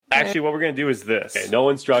Actually, what we're gonna do is this. Okay, no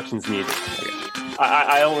instructions needed. Okay.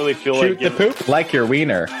 I don't really feel Shoot the poop like your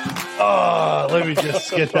wiener. Oh, let me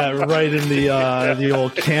just get that right in the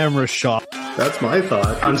old camera shot. That's my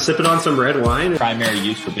thought. I'm sipping on some red wine. Primary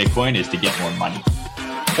use for Bitcoin is to get more money.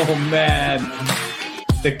 Oh man,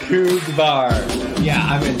 the Coog bar. Yeah,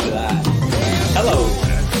 I'm into that. Hello.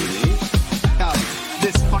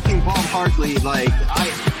 This fucking Bob Hartley, I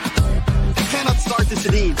cannot start this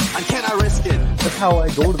at ease. I cannot risk it. That's how I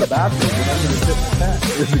go to the bathroom when I'm going to sit in the tent.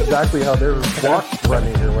 This is exactly how their walk's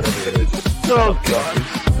running or whatever it is. Oh god.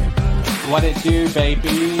 What it do,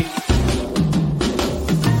 baby?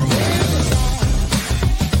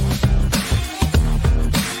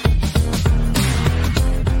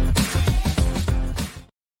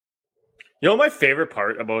 You know, my favorite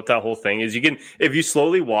part about that whole thing is if you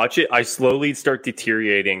slowly watch it, I slowly start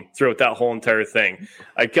deteriorating throughout that whole entire thing.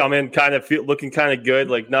 I come in kind of looking kind of good,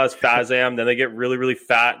 like not as fat as I am. Then I get really, really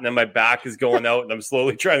fat, and then my back is going out, and I'm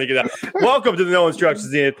slowly trying to get out. Welcome to the No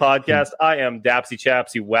Instructions Needed podcast. I am Dapsy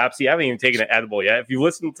Chapsy Wapsy. I haven't even taken an edible yet. If you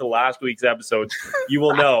listened to last week's episode, you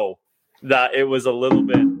will know that it was a little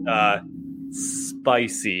bit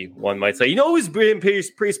spicy, one might say. You know who's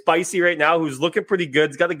pretty spicy right now, who's looking pretty good?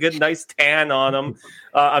 He's got a good, nice tan on him.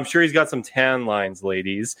 I'm sure he's got some tan lines,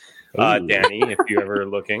 ladies. Danny, if you're ever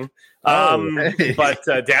looking. But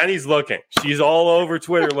Danny's looking. She's all over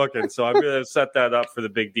Twitter looking, so I'm going to set that up for the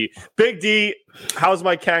Big D. Big D, how's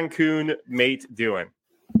my Cancun mate doing?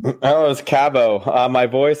 Oh, it's Cabo. My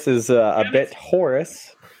voice is a bit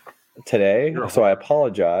hoarse today, so I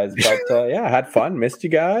apologize. But yeah, I had fun. Missed you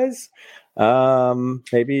guys.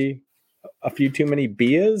 Maybe a few too many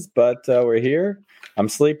beers, but we're here. I'm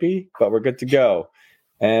sleepy, but we're good to go.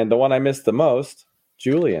 And the one I missed the most,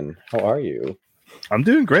 Julian, how are you? I'm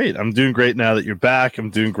doing great. I'm doing great now that you're back. I'm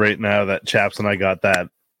doing great now that Chaps and I got that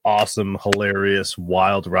awesome, hilarious,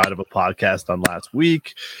 wild ride of a podcast on last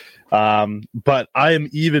week. But I am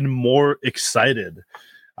even more excited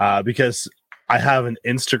because I have an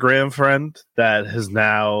Instagram friend that has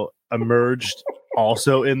now emerged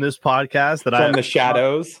also in this podcast that from the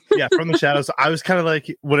shadows. Yeah, from the shadows. I was kind of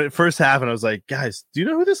like, when it first happened, I was like, guys, do you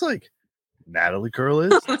know who this like Natalie girl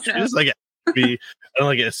is? She just like be and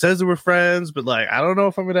like it says that we're friends, but like I don't know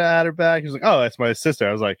if I'm gonna add her back. He's like, oh, that's my sister.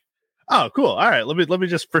 I was like, oh, cool. All right, let me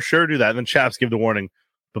just for sure do that. And then Chaps give the warning,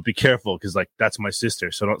 but be careful because like that's my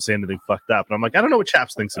sister, so don't say anything fucked up. And I'm like, I don't know what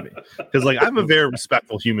Chaps thinks of me because like I'm a very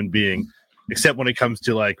respectful human being. Except when it comes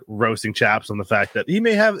to like roasting Chaps on the fact that he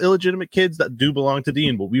may have illegitimate kids that do belong to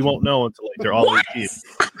Dean, but we won't know until like they're all 18.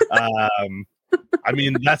 I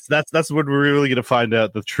mean, that's when we're really going to find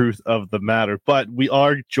out the truth of the matter. But we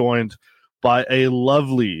are joined by a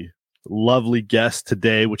lovely, lovely guest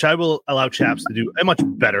today, which I will allow Chaps to do a much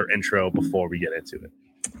better intro before we get into it.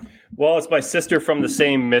 Well, it's my sister from the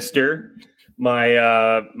same mister. My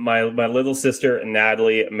little sister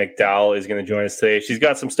Natalie McDowell is going to join us today. She's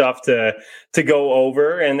got some stuff to go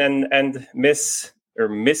over, and Mrs.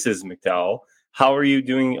 McDowell, how are you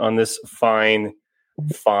doing on this fine,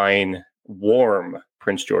 warm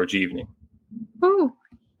Prince George evening? Oh,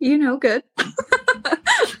 good.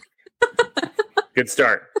 Good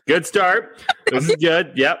start. This is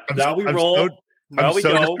good. Yep. Now we roll. I'm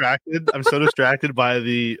so distracted by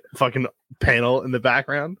the fucking panel in the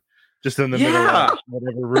background. Just in the middle of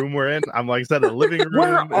whatever room we're in. I'm like, is that a living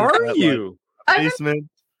room? Where are you? Like, basement?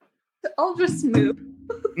 I'll just move.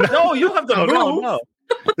 No, you don't have to move. No.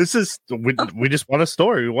 This is, we just want a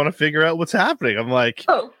story. We want to figure out what's happening. I'm like.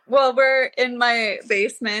 Oh, well, we're in my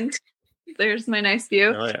basement. There's my nice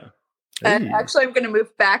view. Oh, yeah. And actually, I'm going to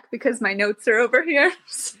move back because my notes are over here.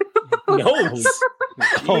 Notes?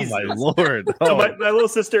 Oh, my Lord. So my little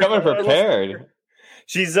sister. Coming prepared.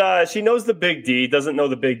 She's she knows the Big D, doesn't know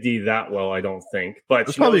the Big D that well, I don't think, but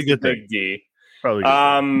that's she knows probably a good the thing. Big D. Probably.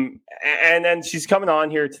 And then she's coming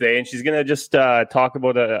on here today, and she's gonna just talk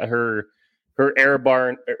about her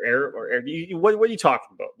Arbonne. What are you talking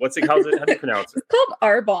about? What's it? How do you pronounce it? It's called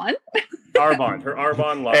Arbonne. Arbonne. Her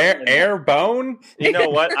Arbonne line. Airbone. You know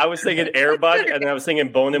what? I was thinking Airbud, and then I was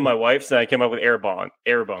thinking Bone in my wife's, and I came up with Airbone.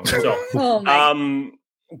 So,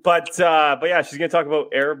 but yeah, she's gonna talk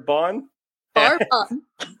about Arbonne. Arbonne.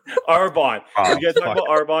 Arbonne. We're going to talk about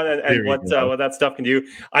Arbonne and what that stuff can do.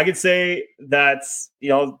 I could say that,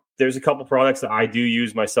 there's a couple products that I do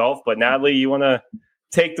use myself, but Natalie, you want to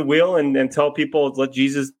take the wheel and tell people, let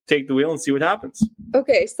Jesus take the wheel and see what happens.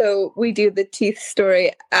 Okay, so we do the teeth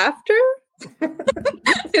story after?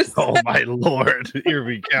 Oh my Lord. Here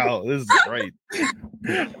we go. This is great.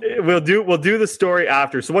 We'll do the story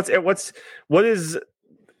after. So what is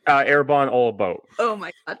Arbonne all about? Oh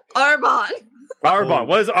my God. Arbonne. Arbonne.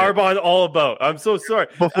 What is Arbonne all about? I'm so sorry.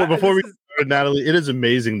 Before we start, Natalie, it is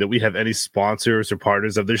amazing that we have any sponsors or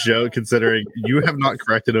partners of the show, considering you have not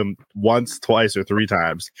corrected them once, twice, or 3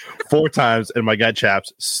 times. 4 times, and my guy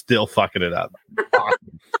Chaps still fucking it up.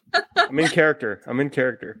 Awesome. I'm in character.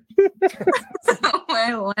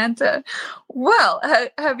 Atlanta. Well,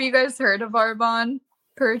 have you guys heard of Arbonne,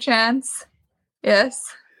 perchance? Yes.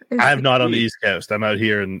 I have not on the East Coast. I'm out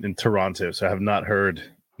here in Toronto, so I have not heard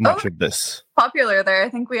much of this. Popular there. I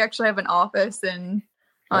think we actually have an office in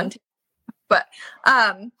Ontario. But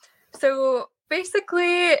so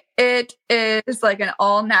basically it is like an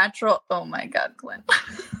all natural. Oh my God, Glenn.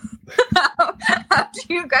 How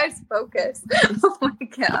do you guys focus? Oh my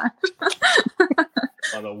God.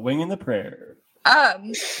 On the wing and the prayer.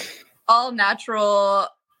 All natural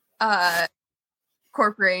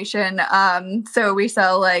corporation. So we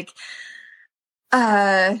sell like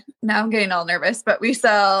now I'm getting all nervous, but we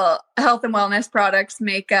sell health and wellness products,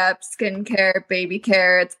 makeup, skincare, baby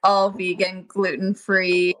care. It's all vegan,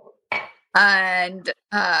 gluten-free, and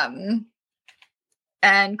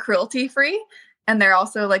cruelty-free. And they're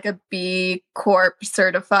also like a B Corp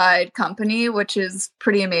certified company, which is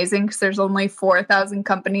pretty amazing because there's only 4,000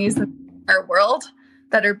 companies in our world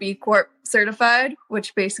that are B Corp certified,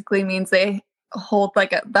 which basically means they hold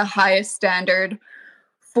like the highest standard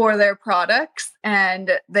for their products.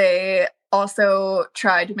 And they also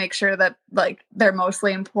try to make sure that like they're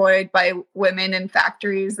mostly employed by women in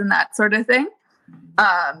factories and that sort of thing.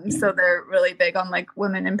 So they're really big on like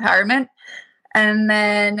women empowerment. And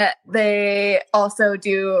then they also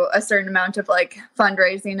do a certain amount of like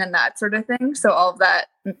fundraising and that sort of thing. So all of that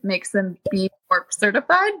makes them B Corp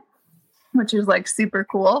certified, which is like super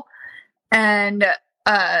cool. And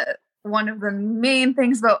one of the main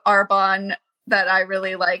things about Arbonne that I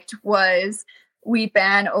really liked was we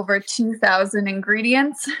ban over 2,000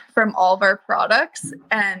 ingredients from all of our products,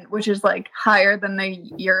 and which is like higher than the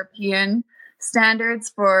European standards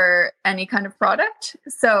for any kind of product.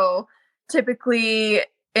 So typically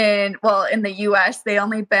in the US, they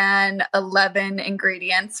only ban 11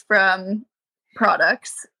 ingredients from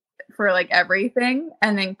products for like everything.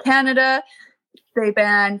 And in Canada, they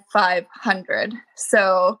ban 500.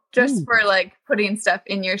 So just for like putting stuff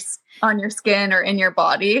on your skin or in your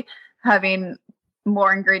body, having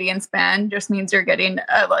more ingredients banned just means you're getting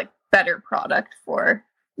a like better product for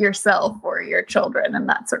yourself or your children and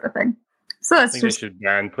that sort of thing. So that's I think they should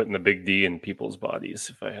ban putting the big D in people's bodies,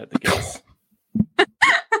 if I had to guess. But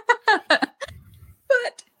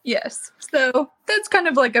yes, so that's kind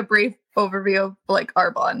of like a brief overview of like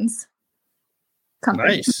Arbonne's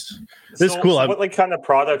company. Nice. This is cool. So what like kind of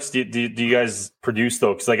products do you guys produce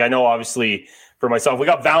though? Because like I know obviously for myself, we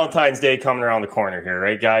got Valentine's Day coming around the corner here,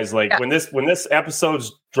 right, guys? Like when this episode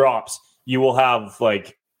drops, you will have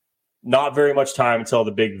like not very much time until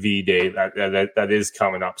the big V day that is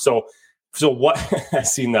coming up. So what? I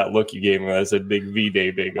seen that look you gave me. I said big V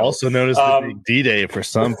day, big. Also known as the big D day for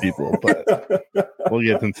some people, but we'll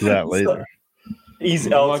get into that later. I'm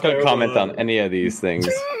not going to comment on any of these things.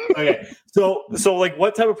 Okay, so like,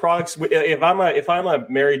 what type of products? If I'm a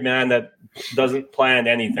married man that doesn't plan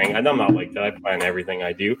anything, and I'm not like that. I plan everything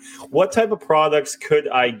I do. What type of products could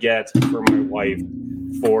I get for my wife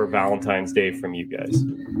for Valentine's Day from you guys?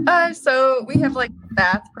 So we have like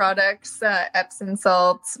bath products, Epsom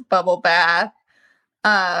salts, bubble bath,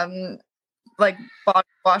 like body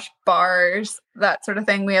wash bars, that sort of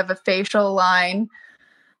thing. We have a facial line.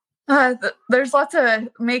 There's lots of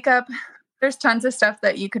makeup. There's tons of stuff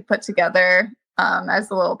that you could put together as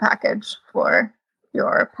a little package for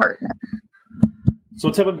your partner. So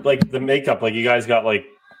type of like the makeup, like you guys got like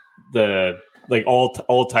the like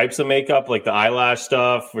all types of makeup, like the eyelash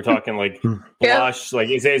stuff. We're talking like blush. Like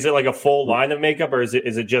is it like a full line of makeup, or is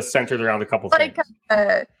it just centered around a couple things?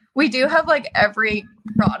 We do have like every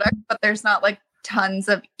product, but there's not like tons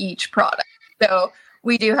of each product. So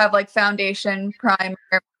we do have like foundation, primer,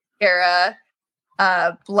 mascara,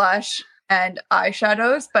 blush, and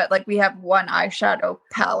eyeshadows, but like we have one eyeshadow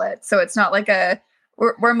palette. So it's not like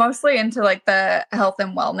we're mostly into like the health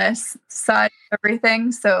and wellness side of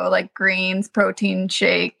everything. So like greens, protein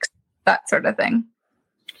shakes, that sort of thing.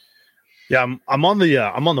 Yeah, I'm on the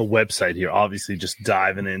website here, obviously just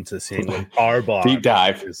diving into seeing what Arbonne deep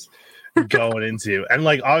dive is going into. And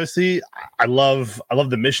like obviously I love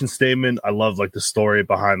the mission statement. I love like the story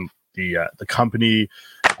behind the company.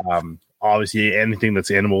 Obviously anything that's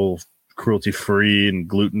animal cruelty free and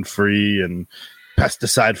gluten free and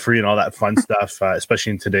pesticide free and all that fun stuff,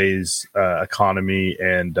 especially in today's economy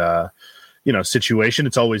and situation,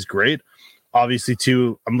 it's always great. obviously,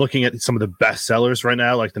 too, I'm looking at some of the best sellers right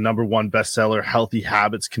now, like the number one bestseller, Healthy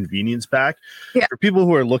Habits Convenience Pack. Yeah. For people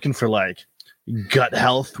who are looking for like gut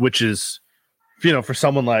health, which is, for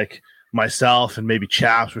someone like myself and maybe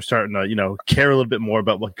Chaps, we're starting to, care a little bit more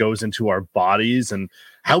about what goes into our bodies and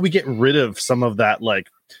how we get rid of some of that like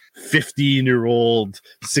 15-year-old,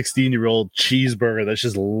 16-year-old cheeseburger that's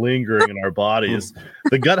just lingering in our bodies.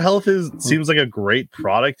 The gut health seems like a great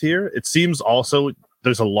product here. It seems also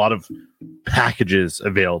there's a lot of packages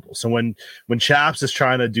available. So when Chaps is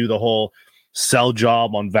trying to do the whole sell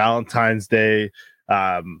job on Valentine's Day,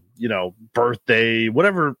 birthday,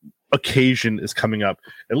 whatever occasion is coming up,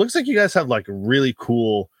 it looks like you guys have like really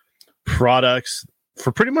cool products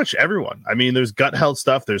for pretty much everyone. I mean, there's gut health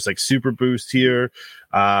stuff. There's like Super Boost here.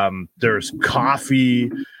 There's coffee.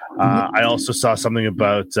 I also saw something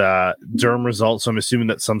about Derm Results. So I'm assuming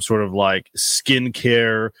that's some sort of like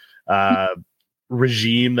skincare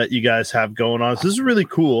regime that you guys have going on. So this is really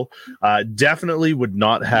cool. Definitely would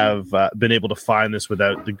not have been able to find this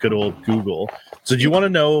without the good old Google. So do you want to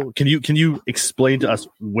know, can you explain to us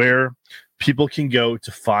where people can go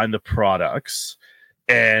to find the products?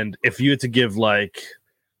 And if you had to give like,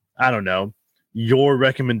 I don't know, your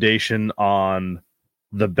recommendation on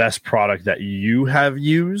the best product that you have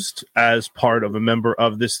used as part of a member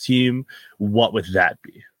of this team, what would that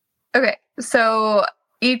be? Okay, so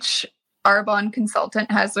each Arbonne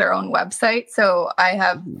consultant has their own website. So I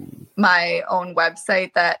have my own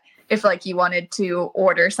website that if like you wanted to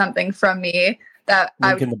order something from me, that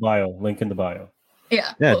link in the bio.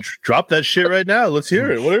 Yeah. Yeah. Drop that shit right now. Let's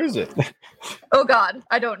hear it. Where is it? Oh God,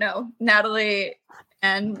 I don't know. Natalie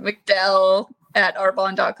and McDell at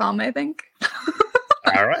arbonne.com, I think.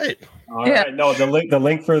 All right. All right. No, the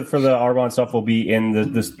link for the Arbonne stuff will be in the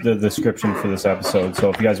description for this episode. So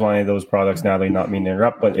if you guys want any of those products, Natalie, not mean to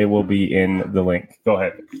interrupt, but it will be in the link. Go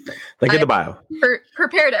ahead. Link in the bio.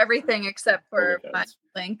 Prepared everything except for my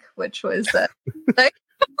link, which was just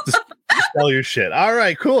sell your shit. All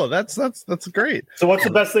right, cool. That's great. So what's the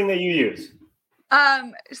best thing that you use?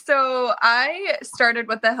 So I started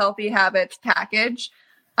with the Healthy Habits package.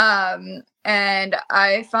 And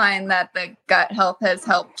I find that the gut health has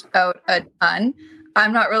helped out a ton.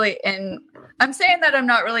 I'm saying that I'm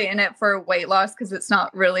not really in it for weight loss because it's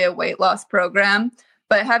not really a weight loss program.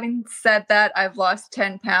 But having said that, I've lost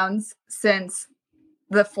 10 pounds since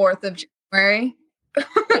the 4th of January.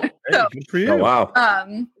 So, good for you. Oh, wow.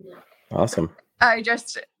 Awesome. I've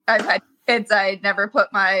had kids. I never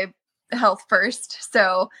put my health first.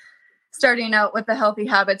 So starting out with the Healthy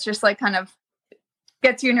Habits just like kind of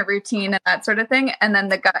gets you in a routine and that sort of thing. And then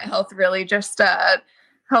the gut health really just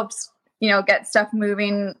helps, get stuff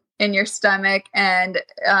moving in your stomach and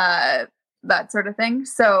that sort of thing.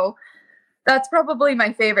 So that's probably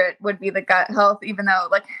my favorite would be the gut health, even though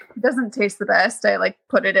like it doesn't taste the best. I like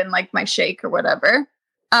put it in like my shake or whatever.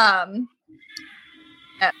 The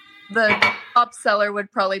top seller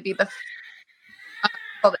would probably be the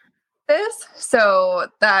so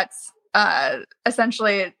that's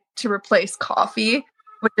essentially to replace coffee,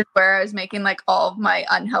 which is where I was making like all of my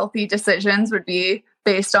unhealthy decisions would be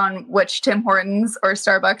based on which Tim Hortons or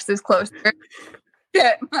Starbucks is closer.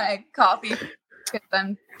 Get my coffee, get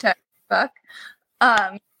them $10.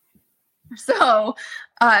 So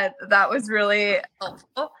that was really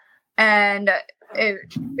helpful. And it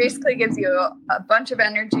basically gives you a bunch of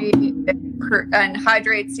energy and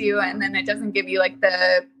hydrates you. And then it doesn't give you like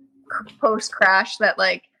the post crash that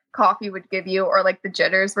like coffee would give you, or like the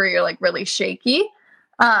jitters where you're like really shaky.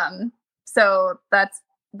 So that's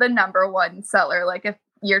the number one seller. Like if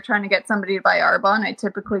you're trying to get somebody to buy Arbonne, I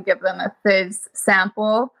typically give them a fizz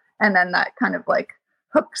sample, and then that kind of like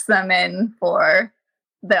hooks them in for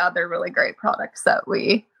the other really great products that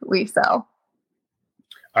we sell.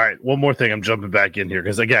 All right, one more thing. I'm jumping back in here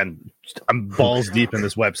because again, I'm balls deep in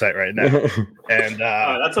this website right now, and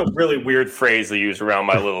that's a really weird phrase to use around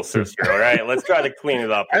my little sister. All right, let's try to clean it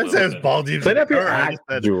up. I said ball deep. Clean up your act,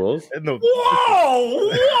 Jules.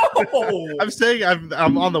 Whoa! I'm saying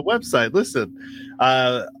I'm on the website. Listen,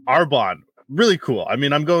 Arbonne, really cool. I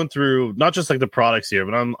mean, I'm going through not just like the products here,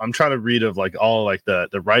 but I'm trying to read of like all like the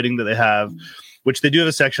writing that they have, which they do have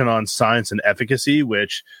a section on science and efficacy,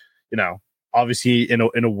 which obviously in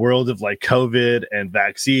a world of like COVID and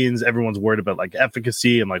vaccines, everyone's worried about like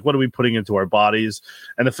efficacy and like what are we putting into our bodies.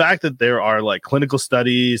 And the fact that there are like clinical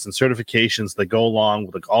studies and certifications that go along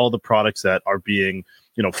with like all the products that are being,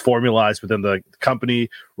 formalized within the company,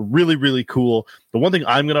 really, really cool. The one thing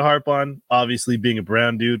I'm going to harp on, obviously being a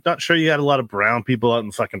brown dude, not sure you had a lot of brown people out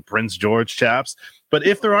in fucking Prince George, Chaps, but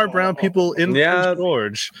if there are brown people in Prince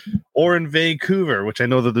George or in Vancouver, which I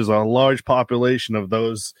know that there's a large population of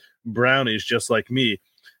those brownies just like me.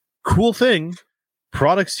 Cool thing,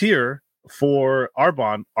 products here for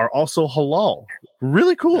Arbonne are also halal.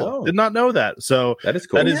 Really cool. Oh. Did not know that. So That is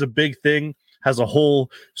cool. that is a big thing. Has a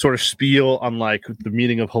whole sort of spiel on like the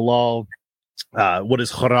meaning of halal, what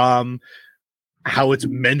is haram, how it's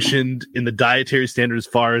mentioned in the dietary standard as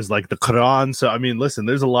far as like the Quran. So I mean, listen,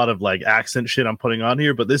 there's a lot of like accent shit I'm putting on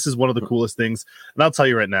here, but this is one of the coolest things. And I'll tell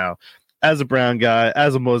you right now, as a brown guy,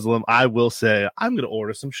 as a Muslim, I will say I'm going to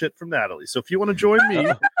order some shit from Natalie. So if you want to join me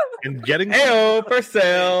in getting Heyo, for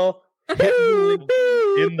sale.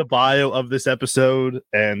 in the bio of this episode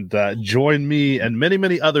and join me and many,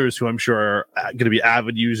 many others who I'm sure are going to be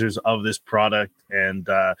avid users of this product. And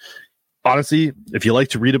honestly, if you like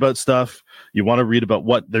to read about stuff, you want to read about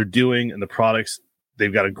what they're doing and the products,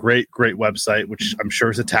 they've got a great website, which I'm sure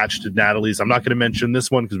is attached to Natalie's. I'm not going to mention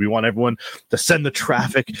this one because we want everyone to send the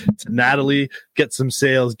traffic to Natalie, get some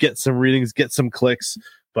sales, get some readings, get some clicks.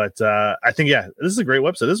 But I think, yeah, this is a great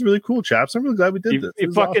website. This is really cool, chaps. I'm really glad we did this. He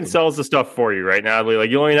fucking sells the stuff for you, right, Natalie? Like,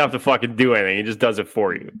 you don't even have to fucking do anything. He just does it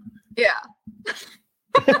for you. Yeah.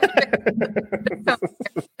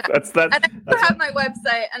 That's that. And I have my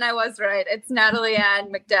website, and I was right. It's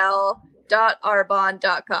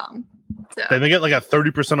nataliannmcdowell.arbonne.com. So. And they get like a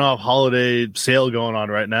 30% off holiday sale going on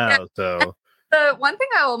right now. Yeah. So the one thing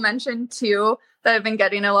I will mention too that I've been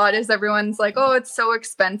getting a lot is everyone's like, oh, it's so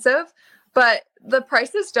expensive. But the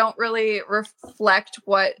prices don't really reflect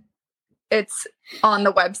what it's on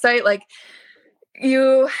the website. Like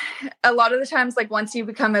a lot of the times, like once you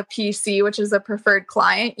become a PC, which is a preferred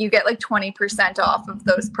client, you get like 20% off of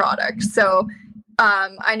those products. So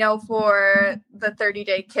I know for the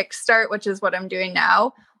 30-day kickstart, which is what I'm doing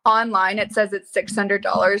now, online it says it's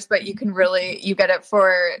 $600, but you get it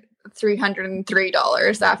for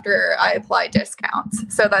 $303 after I apply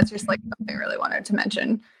discounts. So that's just like something I really wanted to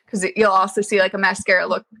mention. Because you'll also see like a mascara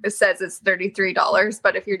look, it says it's $33,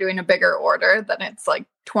 but if you're doing a bigger order, then it's like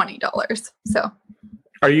 $20. So,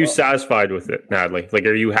 are you satisfied with it, Natalie? Like,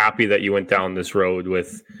 are you happy that you went down this road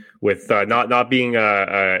with not being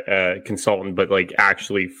a consultant, but like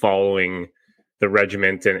actually following the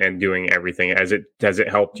regiment and doing everything? Has it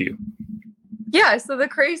helped you? Yeah. So the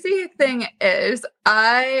crazy thing is,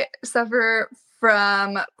 I suffer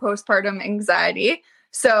from postpartum anxiety.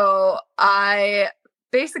 So I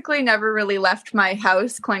basically never really left my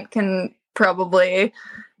house. Clint can probably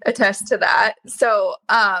attest to that. So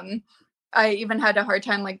I even had a hard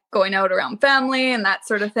time like going out around family and that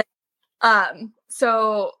sort of thing.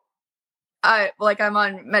 So I'm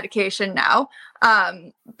on medication now.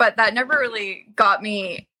 But that never really got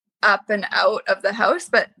me up and out of the house.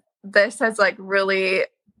 But this has like really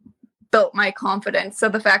built my confidence. So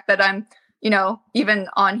the fact that I'm even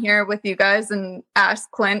on here with you guys and ask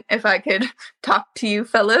Clint if I could talk to you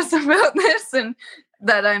fellas about this, and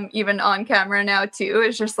that I'm even on camera now too,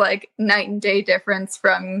 is just like night and day difference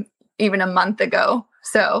from even a month ago.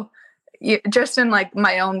 So just in like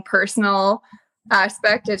my own personal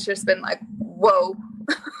aspect, it's just been like, whoa.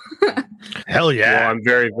 Hell yeah. Well,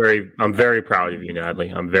 I'm very proud of you, Natalie.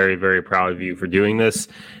 I'm very, very proud of you for doing this.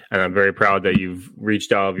 And I'm very proud that you've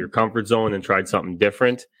reached out of your comfort zone and tried something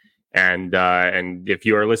different. And if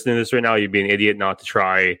you are listening to this right now, you'd be an idiot not to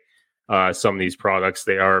try some of these products.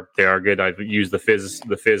 They are good. I've used the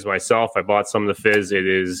fizz myself. I bought some of the fizz. It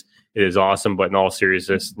is awesome. But in all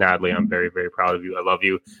seriousness, Natalie, I'm very, very proud of you. I love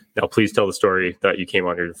you. Now, please tell the story that you came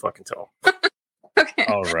on here to fucking tell. Okay.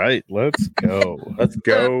 All right, let's go. Let's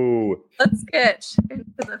go. Let's get into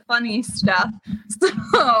the funny stuff.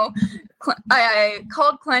 So I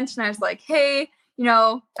called Clint and I was like, hey,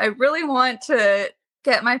 I really want to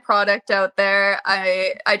get my product out there.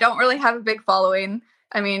 I don't really have a big following.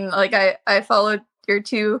 I mean, like I followed your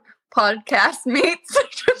two podcast mates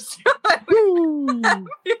just so I would have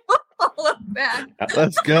people follow back.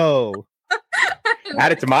 Let's go.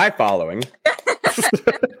 Add it to my following.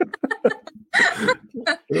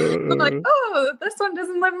 I'm like, oh, this one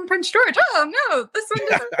doesn't live in Prince George. Oh no, this one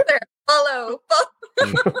doesn't live there. Follow.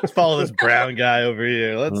 Let's follow this brown guy over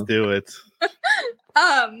here. Let's do it.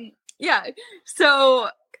 Yeah. So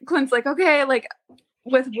Clint's like, okay, like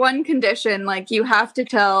with one condition, like you have to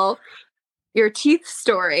tell your teeth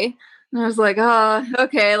story. And I was like, oh,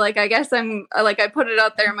 okay. Like, I guess I put it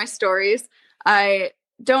out there in my stories. I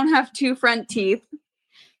don't have two front teeth.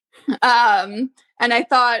 And I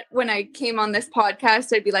thought when I came on this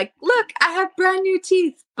podcast, I'd be like, look, I have brand new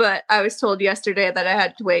teeth. But I was told yesterday that I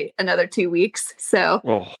had to wait another 2 weeks. So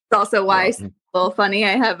it's also why it's a little funny.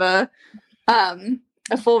 I have a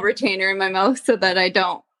full retainer in my mouth so that I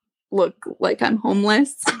don't look like I'm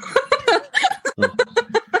homeless.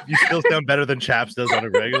 still sound better than Chaps does on a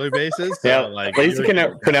regular basis. So, Yeah, like, at least you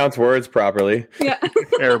can pronounce words properly. Yeah.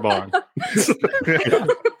 Airbon.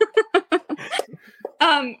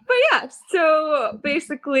 But yeah, so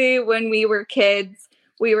basically when we were kids,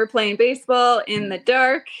 we were playing baseball in the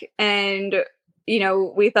dark and, you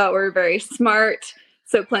know, we thought we were very smart.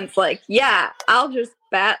 So Clint's like, yeah, I'll just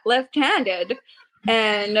bat left-handed.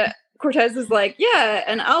 And Cortez is like, yeah,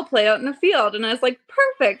 and I'll play out in the field. And I was like,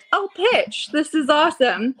 perfect, I'll pitch. This is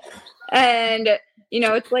awesome. And, you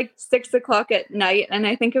know, it's like 6:00 at night. And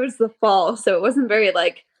I think it was the fall. So it wasn't very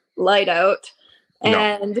like light out.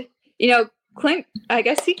 And, you know, Clint, I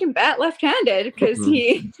guess he can bat left-handed because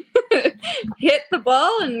he hit the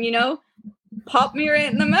ball and, you know, popped me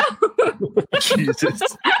right in the mouth. Jesus.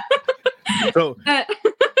 So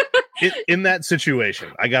in that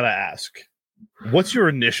situation, I gotta ask, what's your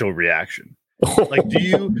initial reaction? Like,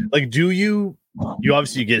 do you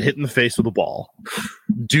obviously get hit in the face with a ball?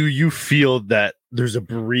 Do you feel that there's a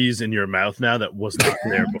breeze in your mouth now that was not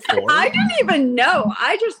there before? I didn't even know.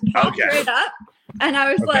 I just popped right up. And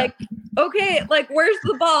I was like, okay, like, where's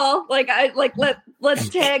the ball? Like, let's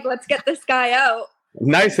tag, let's get this guy out.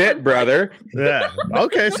 Nice hit, brother. Yeah.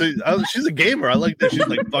 Okay. So she's a gamer. I like that. She's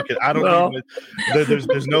like, fuck it. I don't know.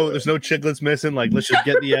 There's no chiclets missing. Like, let's just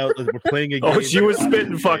get the out. We're playing a game. Oh, she was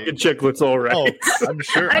spitting fucking chiclets already. Oh, I'm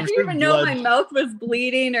sure. I didn't even know my mouth was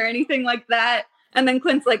bleeding or anything like that. And then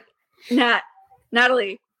Clint's like,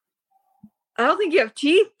 Natalie, I don't think you have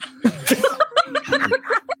teeth.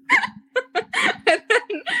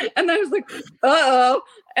 and then I was like, uh-oh.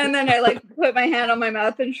 And then I like put my hand on my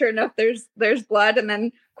mouth and sure enough, there's blood. And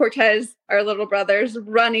then Cortez, our little brother's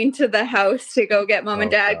running to the house to go get mom and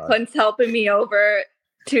dad. God. Clint's helping me over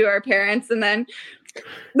to our parents. And then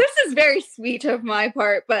this is very sweet of my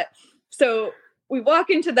part, but so we walk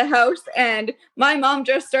into the house and my mom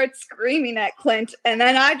just starts screaming at Clint. And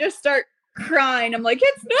then I just start crying. I'm like,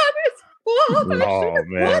 it's not his fault. Oh,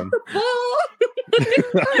 man.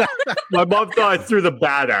 My mom thought I threw the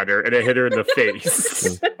bat at her and it hit her in the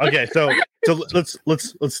face. Okay, so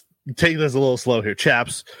let's take this a little slow here.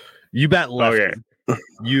 Chaps, you bat left. Okay.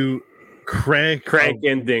 You crank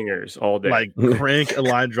in dingers all day. Like crank a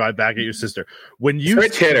line drive back at your sister. When you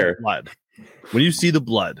switch hitter. When you see the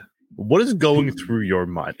blood, what is going through your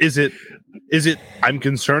mind? Is it I'm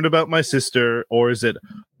concerned about my sister, or is it,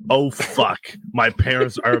 oh fuck, my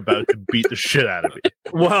parents are about to beat the shit out of me?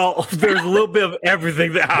 Well, there's a little bit of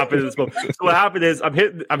everything that happened in this moment. So what happened is I'm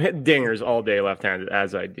hitting dingers all day left-handed,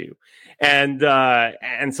 as I do, and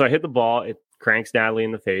so I hit the ball. It cranks Natalie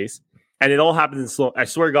in the face, and it all happened in slow. I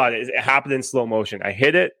swear to God, it happened in slow motion. I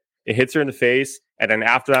hit it, it hits her in the face, and then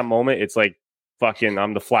after that moment, it's like fucking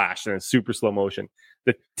I'm the Flash, and it's super slow motion.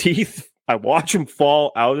 The teeth, I watch them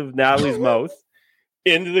fall out of Natalie's mouth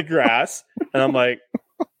into the grass, and I'm like,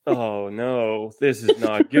 oh no, this is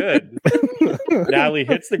not good. Natalie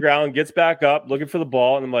hits the ground, gets back up, looking for the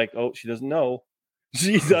ball, and I'm like, oh, she doesn't know.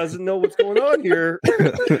 She doesn't know what's going on here.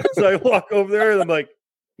 So I walk over there, and I'm like,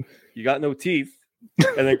 you got no teeth.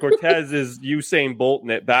 And then Cortez is Usain Bolting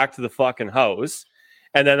it back to the fucking house.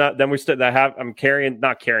 And then we stood. I'm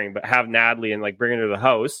not carrying, but have Natalie and like bringing her to the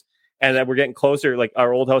house. And then we're getting closer. Like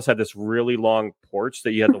our old house had this really long porch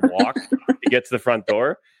that you had to walk to get to the front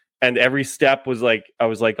door. And every step was like, I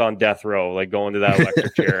was like on death row, like going to that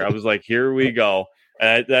electric chair. I was like, here we go.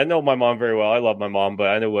 And I know my mom very well. I love my mom, but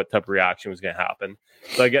I know what type of reaction was going to happen.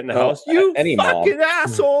 So I get in the house, you fucking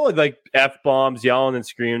asshole, and like F-bombs, yelling and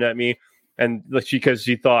screaming at me. And because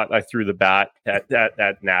she thought I threw the bat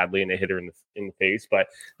at Natalie and it hit her in the face. But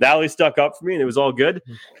Natalie stuck up for me and it was all good.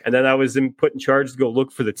 And then I was put in charge to go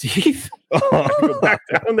look for the teeth. Go back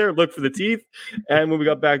down there, look for the teeth. And when we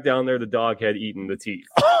got back down there, the dog had eaten the teeth.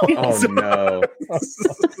 Oh, no.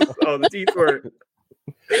 So the teeth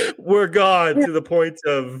were gone to the point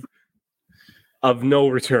of no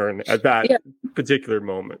return at that particular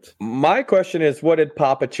moment. My question is, what did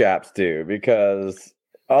Papa Chaps do? Because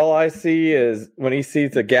all I see is when he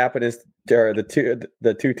sees the gap in his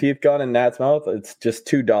the two teeth gone in Nat's mouth, it's just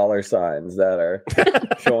 $2 signs that are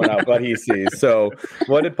showing out what he sees. So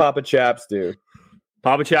what did Papa Chaps do?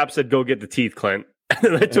 Papa Chaps said, go get the teeth, Clint. And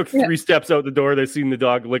then I took 3 steps out the door. They seen the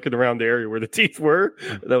dog licking around the area where the teeth were.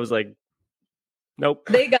 And I was like, nope.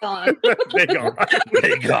 They gone. They gone.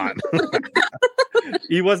 They gone.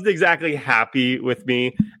 He wasn't exactly happy with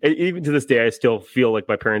me. Even to this day, I still feel like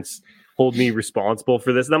my parents hold me responsible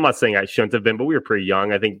for this. And I'm not saying I shouldn't have been, but we were pretty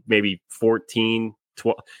young. I think maybe 14,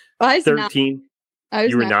 12, 13.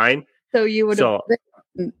 You were 9. So you would have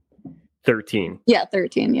 13. Yeah,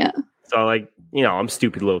 13, yeah. So like, I'm a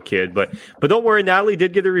stupid little kid, but don't worry, Natalie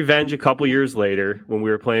did get her revenge a couple years later when we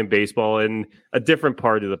were playing baseball in a different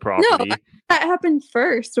part of the property. No, that happened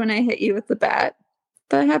first when I hit you with the bat.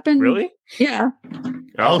 That happened. Really? Yeah.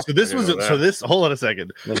 So this was hold on a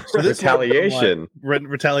second. So this retaliation.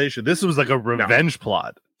 Retaliation. This was like a revenge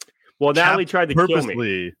plot. Well, Natalie tried to kill me.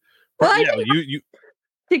 Purposely. Well, you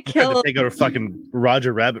to kill. Take out a fucking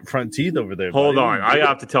Roger Rabbit front teeth over there. Hold on, I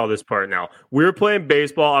have to tell this part now. We were playing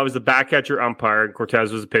baseball. I was the back catcher umpire, and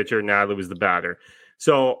Cortez was the pitcher, and Natalie was the batter.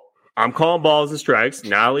 So I'm calling balls and strikes.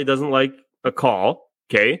 Natalie doesn't like a call.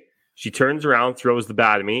 Okay, she turns around, throws the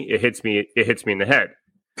bat at me. It hits me. It hits me in the head.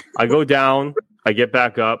 I go down. I get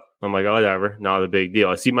back up. I'm like, oh, whatever, not a big deal.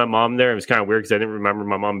 I see my mom there. It was kind of weird because I didn't remember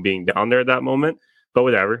my mom being down there at that moment. But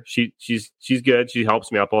whatever, she's good. She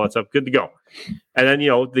helps me up, all that stuff. Good to go. And then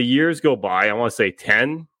the years go by. I want to say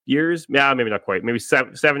 10 years. Yeah, maybe not quite. Maybe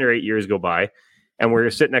 7 or 8 years go by, and we're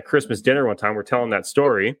sitting at Christmas dinner one time. We're telling that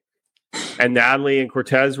story, and Natalie and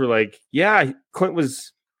Cortez were like, "Yeah, Clint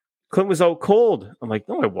was out cold." I'm like,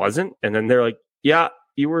 "No, I wasn't." And then they're like, "Yeah,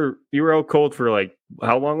 you were out cold for like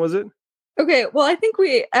how long was it?" Okay, well, I think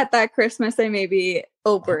at that Christmas I maybe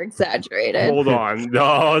over exaggerated. Hold on.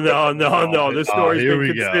 No. This story's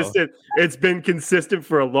been consistent. It's been consistent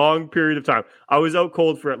for a long period of time. I was out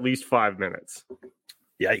cold for at least 5 minutes.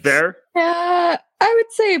 Yikes. Fair? I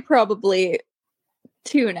would say probably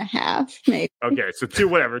 2.5, maybe. Okay, so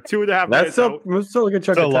 2.5 That's minutes. still a good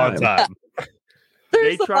chunk of long time.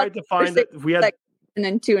 They tried to find that we had and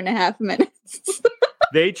then 2.5 minutes.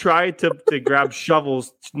 They tried to grab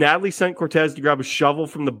shovels. Natalie sent Cortez to grab a shovel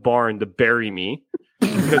from the barn to bury me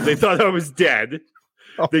because they thought I was dead.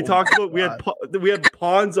 They talked about we had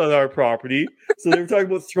ponds on our property, so they were talking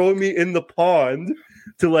about throwing me in the pond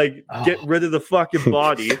to like get rid of the fucking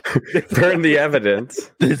body. Burn the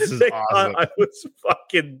evidence. This is awesome. I was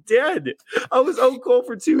fucking dead. I was out cold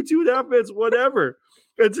for 2.5 minutes, whatever.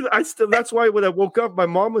 That's why when I woke up, my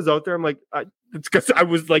mom was out there. I'm like, it's because I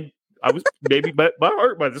was maybe my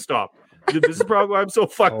heart might have stopped. This is probably why I'm so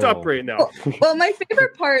fucked up right now. Well, my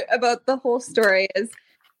favorite part about the whole story is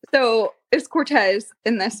it's Cortez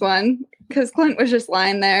in this one because Clint was just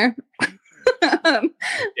lying there.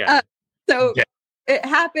 It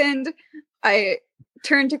happened. I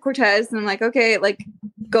turned to Cortez and I'm like, okay, like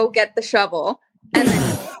go get the shovel. And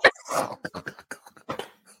then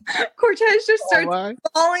Cortez just starts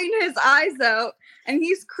bawling his eyes out and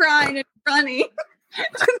he's crying and running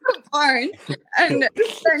to the barn, and then he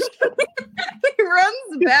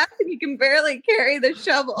runs back and he can barely carry the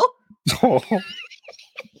shovel.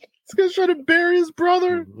 This guy's trying to bury his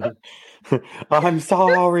brother. I'm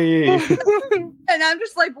sorry. And I'm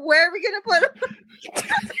just like, where are we gonna put him?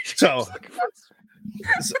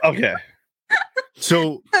 Okay.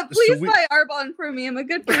 So please buy Arbonne for me. I'm a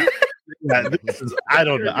good person. Yeah, I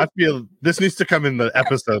don't know. I feel this needs to come in the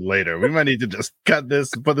episode later. We might need to just cut this,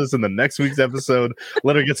 put this in the next week's episode.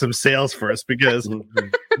 Let her get some sales first because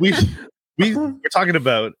we're talking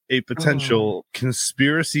about a potential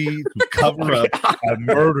conspiracy to cover up a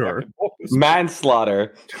murder,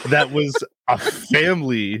 manslaughter that was a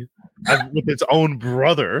family with its own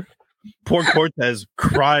brother. Poor Cortez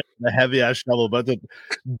crying a heavy ass shovel, about to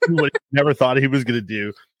do what he never thought he was going to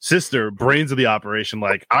do. Sister, brains of the operation,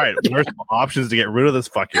 like, all right, what are some options to get rid of this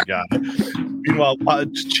fucking guy? Meanwhile,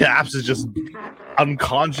 Chaps is just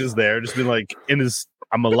unconscious there, just being like,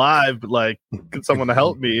 I'm alive, but like, can someone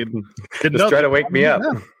help me? And just try to wake me up.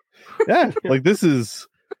 Yeah, like this is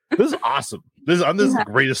awesome. This is the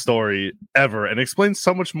greatest story ever, and explains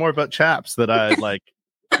so much more about Chaps that I like.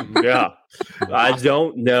 Yeah, I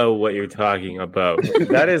don't know what you're talking about.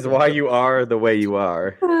 That is why you are the way you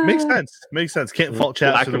are. Makes sense. Can't fault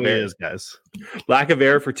Chaps for the way he is, guys. Lack of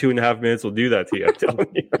air for 2.5 minutes will do that to you. I'm telling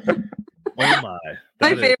you. Oh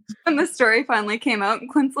my favorite when the story finally came out and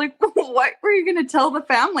Clint's like, what were you going to tell the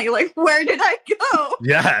family? Like, where did I go?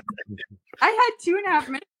 Yeah. I had 2.5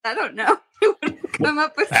 minutes. I don't know. Come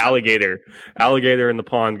up with alligator in the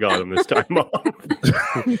pond got him this time off.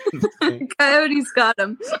 Coyotes got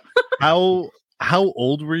him. How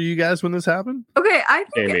old were you guys when this happened? Okay, I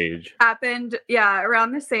think same age. Happened,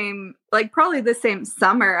 around the same, like probably the same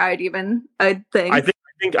summer. I think.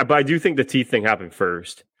 But I do think the teeth thing happened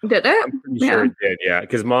first. Did it? I'm pretty sure it did. Yeah,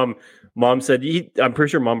 because mom said I'm pretty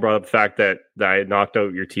sure mom brought up the fact that I had knocked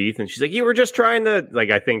out your teeth, and she's like, you were just trying to like.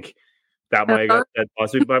 I think that might have got said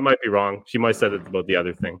possibly, but I might be wrong. She might have said it about the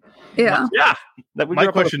other thing. Yeah. Yeah. My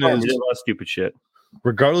question is, a lot of stupid shit.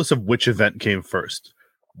 Regardless of which event came first,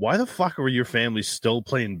 why the fuck were your family still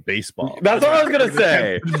playing baseball? That's what I was gonna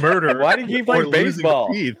say. Murder. Why do you keep playing or losing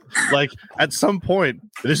baseball? teeth. Like at some point,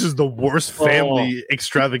 this is the worst family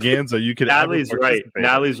extravaganza you could Natalie's ever right. participate in.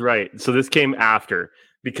 Natalie's right. So this came after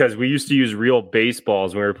because we used to use real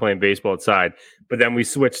baseballs when we were playing baseball outside, but then we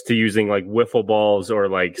switched to using like wiffle balls or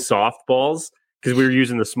like soft balls because we were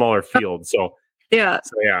using the smaller field. So Yeah.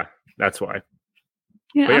 that's why.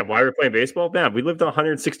 Yeah. But yeah, why we're playing baseball? Man, we lived on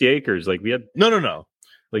 160 acres. Like we had No.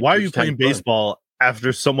 like Why are we you just had playing fun. baseball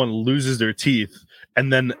after someone loses their teeth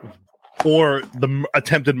and then or the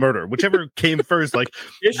attempted murder, whichever came first? Like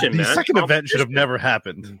Competition, the man. second event should have never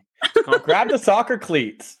happened. Grab the soccer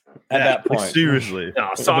cleats at that like, point. seriously. No,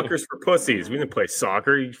 soccer's for pussies. We didn't play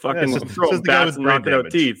soccer. You fucking Yeah, says throw the guy bats with and brain knocking out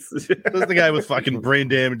damage. teeth. This is the guy with fucking brain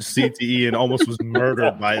damage, CTE, and almost was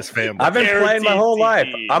murdered by his family. I've been playing my whole life.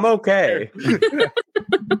 I'm okay.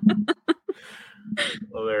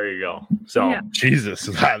 Well, there you go. So Yeah. Jesus,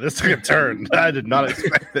 wow, this took a turn. I did not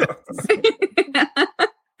expect it.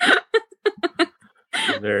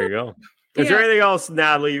 there you go. Is there anything else,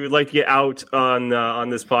 Natalie, you would like to get out on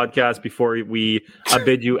this podcast before we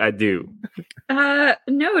bid you adieu?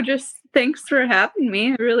 No, just thanks for having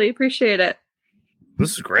me. I really appreciate it.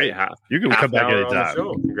 This is great. Half, You can half come back an hour on the anytime.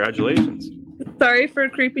 show. Congratulations. Sorry for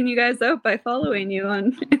creeping you guys out by following you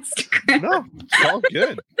on Instagram. No, it's all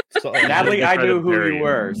good. It's all Natalie, good. I try to knew who bury you you.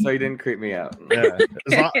 were, so you didn't creep me out.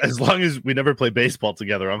 Yeah. As long as we never play baseball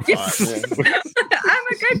together, I'm fine. I'm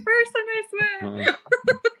a good person, I swear.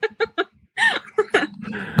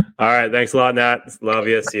 All right. Thanks a lot, Nat. Love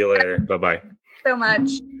you. See you later. Bye-bye. So much.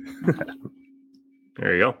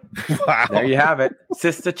 There you go. Wow. There you have it.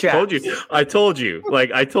 Sister chat. I told you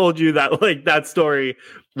that like that story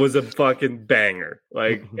was a fucking banger.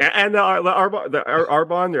 Like and the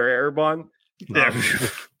Arbonne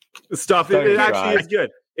stuff. It actually is good.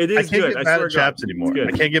 It I is can't good. get I mad swear at to God. Chaps anymore. It's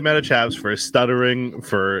good. I can't get mad at Chaps for his stuttering,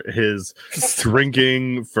 for his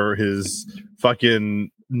drinking, for his fucking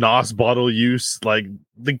NOS bottle use. Like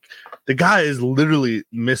the guy is literally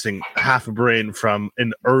missing half a brain from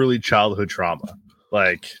an early childhood trauma.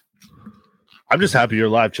 Like, I'm just happy you're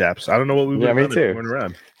alive, Chaps. I don't know what we've been me running, too. going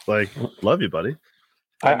around. Like, love you, buddy.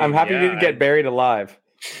 I'm happy you didn't get buried alive.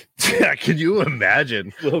 Yeah, can you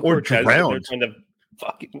imagine? Little Or Cortez, drowned. they're trying to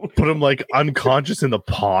fucking Put him like unconscious in the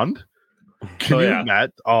pond. Can you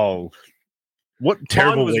imagine? Oh, what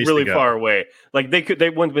terrible pond was ways really to go. far away. Like they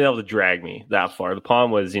wouldn't have been able to drag me that far. The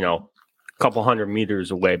pond was, a couple hundred meters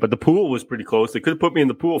away, but the pool was pretty close. They could have put me in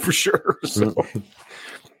the pool for sure. So.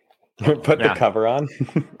 Put the cover on.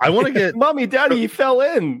 I want to get Mommy, Daddy, he fell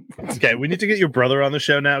in. okay. We need to get your brother on the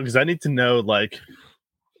show now because I need to know. Like,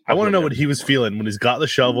 I want to know what he was feeling when he's got the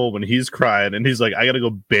shovel, when he's crying, and he's like, "I got to go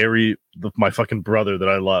bury my fucking brother that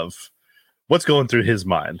I love." What's going through his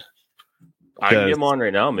mind? I can get him on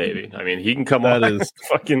right now, maybe. I mean, he can come on. That is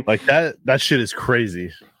fucking like that. That shit is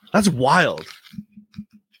crazy. That's wild.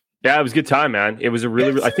 Yeah, it was a good time, man. It was a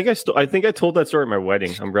really. I think I told that story at my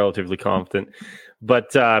wedding. I'm relatively confident,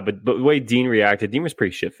 but the way Dean reacted, Dean was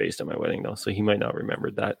pretty shit faced at my wedding though, so he might not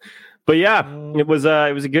remember that. But yeah, it was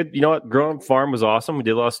a good. You know what? Growing up farm was awesome. We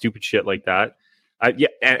did a lot of stupid shit like that.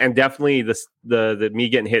 And definitely the me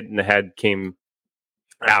getting hit in the head came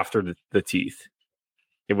after the teeth.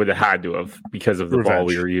 It would have had to have because of the ball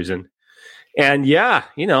we were using. And yeah,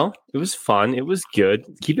 it was fun. It was good.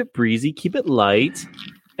 Keep it breezy. Keep it light.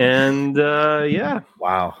 And yeah.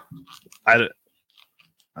 Wow. I don't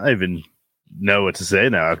even know what to say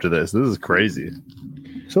now after this. This is crazy.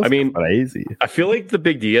 I mean, crazy. I feel like the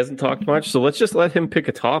Big D hasn't talked much, so let's just let him pick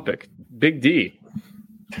a topic. Big D,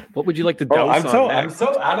 what would you like to dose I'm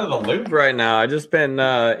so out of the loop right now. I've just been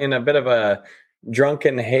in a bit of a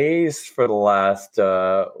drunken haze for the last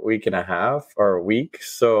week and a half or a week.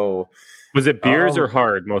 So was it beers or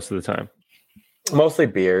hard most of the time? Mostly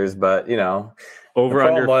beers, but over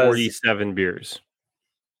under 47 beers.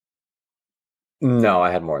 No,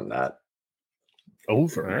 I had more than that.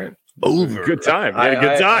 Over. All right. Over. Good time. You had a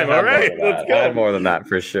good time. All right. Let's go. I had more than that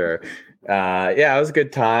for sure. Yeah, it was a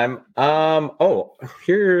good time.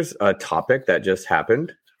 Here's a topic that just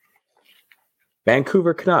happened.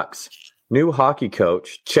 Vancouver Canucks, new hockey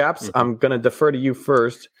coach. Chaps, I'm going to defer to you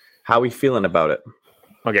first. How are we feeling about it?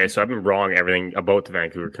 Okay, so I've been wrong everything about the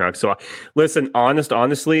Vancouver Canucks. So listen,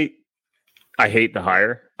 honestly, I hate the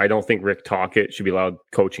hire. I don't think Rick Tocchet should be allowed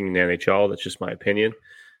coaching in the NHL. That's just my opinion.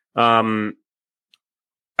 I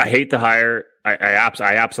hate the hire. I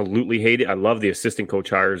absolutely hate it. I love the assistant coach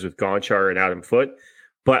hires with Gonchar and Adam Foote,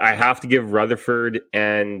 but I have to give Rutherford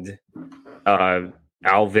and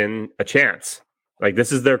Alvin a chance. Like,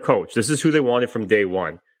 this is their coach. This is who they wanted from day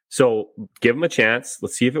one. So give him a chance.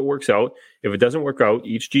 Let's see if it works out. If it doesn't work out,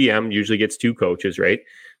 each GM usually gets 2 coaches, right?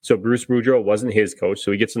 So Bruce Boudreau wasn't his coach,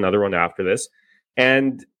 so he gets another one after this.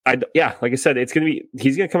 And like I said, he's going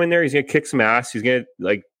to come in there. He's going to kick some ass. He's going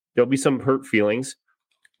to there'll be some hurt feelings.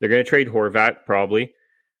 They're going to trade Horvat probably.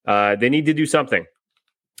 They need to do something.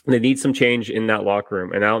 They need some change in that locker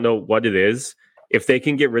room. And I don't know what it is. If they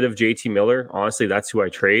can get rid of JT Miller, honestly, that's who I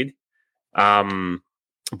trade.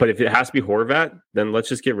 But if it has to be Horvat, then let's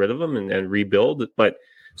just get rid of him and rebuild. But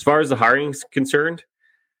as far as the hiring is concerned,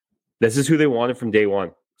 this is who they wanted from day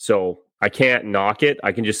one. So I can't knock it.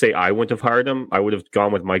 I can just say I wouldn't have hired him. I would have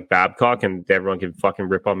gone with Mike Babcock, and everyone can fucking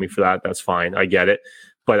rip on me for that. That's fine. I get it.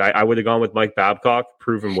 But I would have gone with Mike Babcock,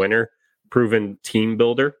 proven winner, proven team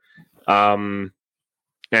builder. And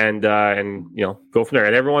go from there.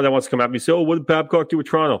 And everyone that wants to come at me say, "Oh, what did Babcock do with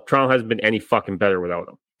Toronto?" Toronto hasn't been any fucking better without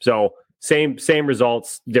him. So same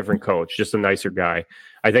results, different coach, just a nicer guy.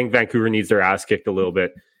 I think Vancouver needs their ass kicked a little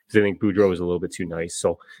bit because I think Boudreau is a little bit too nice.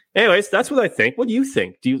 So, anyways, that's what I think. What do you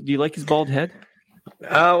think? Do you like his bald head?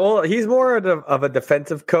 Well, he's more of a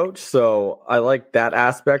defensive coach, so I like that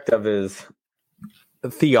aspect of his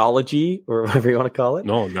theology, or whatever you want to call it.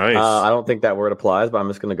 No, nice. I don't think that word applies, but I'm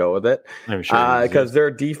just going to go with it. I'm sure because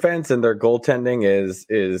their defense and their goaltending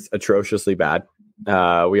is atrociously bad.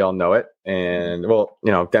 We all know it, and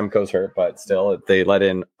Demko's hurt, but still, they let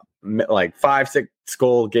in like 5-6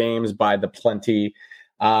 goal games by the plenty.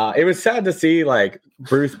 It was sad to see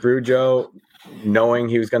Bruce Boudreau knowing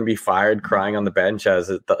he was going to be fired, crying on the bench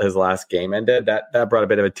as his last game ended. That brought a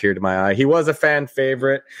bit of a tear to my eye. He was a fan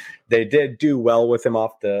favorite. They did do well with him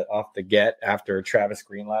off the get after Travis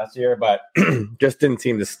Green last year, but just didn't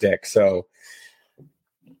seem to stick. So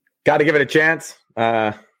got to give it a chance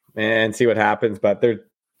and see what happens. But there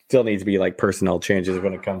still needs to be personnel changes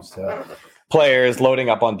when it comes to players loading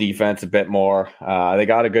up on defense a bit more. They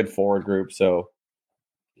got a good forward group, so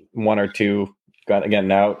 1 or 2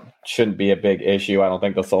 getting out shouldn't be a big issue. I don't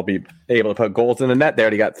think they'll still be able to put goals in the net. They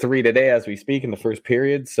already got 3 today as we speak in the first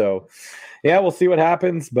period. So, yeah, we'll see what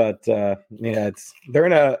happens. But, they're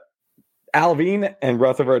in a – Alvin and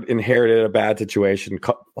Rutherford inherited a bad situation,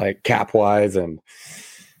 cap-wise and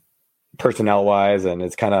personnel-wise, and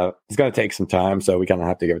it's going to take some time. So we kind of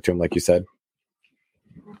have to give it to him, like you said.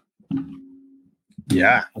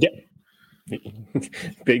 Yeah.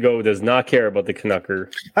 Big O does not care about the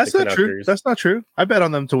Canucker. That's not true. That's not true. I bet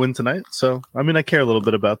on them to win tonight. So, I care a little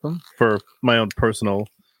bit about them for my own personal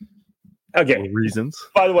reasons.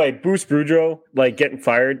 By the way, Bruce Boudreau, getting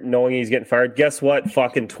fired, knowing he's getting fired. Guess what?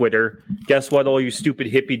 Fucking Twitter. Guess what? All you stupid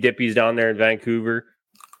hippy dippies down there in Vancouver.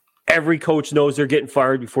 Every coach knows they're getting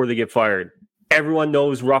fired before they get fired. Everyone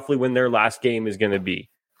knows roughly when their last game is going to be.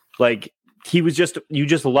 You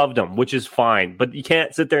just loved him, which is fine. But you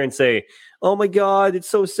can't sit there and say, "Oh my God, it's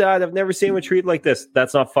so sad. I've never seen him treated like this."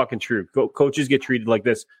 That's not fucking true. Coaches get treated like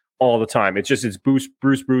this all the time. It's Bruce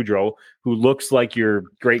Boudreau, who looks like your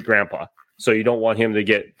great grandpa. So you don't want him to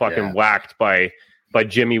get fucking whacked by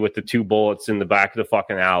Jimmy with the 2 bullets in the back of the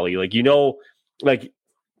fucking alley.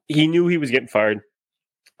 He knew he was getting fired.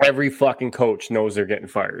 Every fucking coach knows they're getting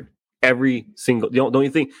fired. Every single, don't you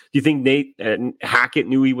think? Do you think Nate Hackett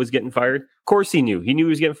knew he was getting fired? Of course he knew. He knew he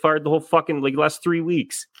was getting fired the whole fucking last 3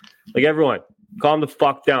 weeks. Everyone, calm the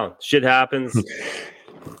fuck down. Shit happens.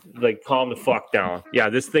 Calm the fuck down. Yeah,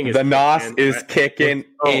 this thing is the NOS is kicking.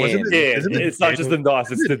 It's not just the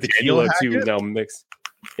NOS. It's the tequila too now mixed.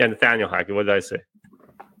 Yeah, Nathaniel Hackett. What did I say?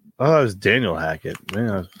 Oh, it was Daniel Hackett.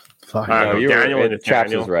 Man, fuck. Daniel and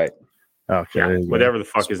Chaps is right. Okay, yeah, whatever the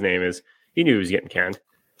fuck his name is, he knew he was getting canned.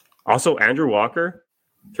 Also, Andrew Walker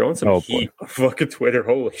throwing some heat on fucking Twitter.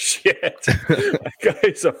 Holy shit. That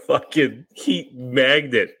guy's a fucking heat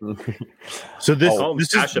magnet. So this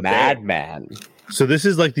is madman. So this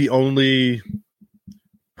is the only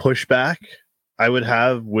pushback I would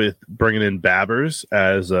have with bringing in Babbers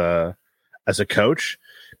as a coach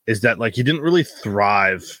is that he didn't really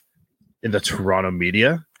thrive in the Toronto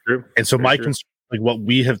media. True. And so my concern, what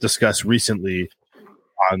we have discussed recently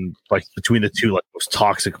on between the two most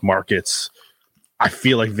toxic markets, I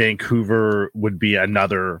feel like Vancouver would be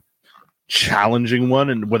another challenging one,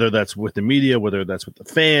 and whether that's with the media, whether that's with the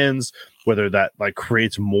fans, whether that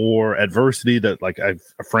creates more adversity that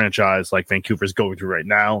a franchise like Vancouver is going through right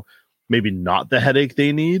now, maybe not the headache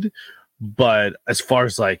they need. But as far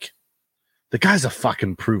as the guy's a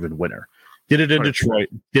fucking proven winner. Did it in Detroit,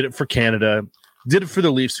 did it for Canada, did it for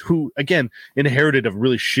the Leafs, who again inherited a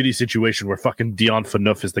really shitty situation where fucking Dion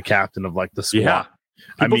Phaneuf is the captain of the squad. Yeah,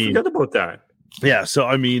 people forget about that. Yeah, so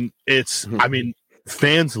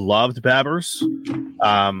fans loved Babbers.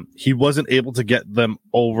 He wasn't able to get them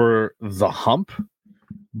over the hump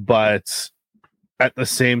but at the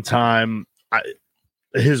same time,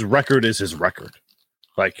 his record is his record.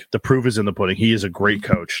 Like, the proof is in the pudding. He is a great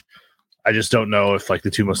coach. I just don't know if like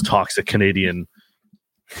the two most toxic Canadian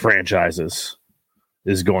franchises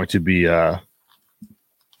is going to be the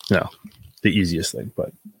easiest thing,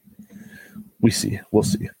 but we'll see.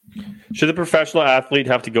 Should a professional athlete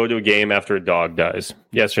have to go to a game after a dog dies?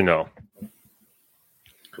 Yes or no?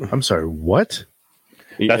 I'm sorry, what?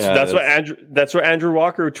 That's what Andrew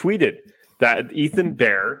Walker tweeted, that Ethan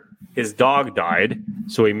Bear, his dog died,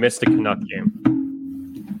 so he missed a Canuck game.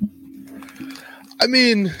 I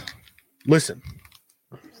mean, listen,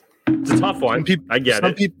 it's a tough one. I get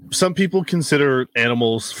it. Some people consider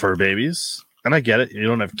animals fur babies, and I get it. You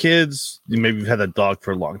don't have kids. Maybe you've had that dog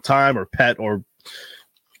for a long time, or pet, or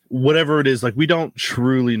whatever it is. Like, we don't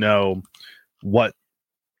truly know what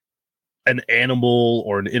an animal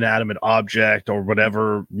or an inanimate object or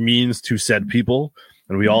whatever means to said people,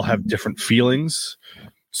 and we all have different feelings.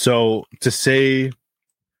 So to say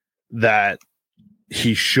that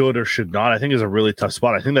he should or should not, I think is a really tough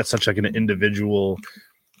spot. I think that's such like an individual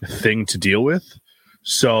thing to deal with.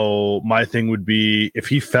 So my thing would be, if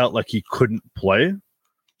he felt like he couldn't play,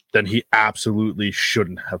 then he absolutely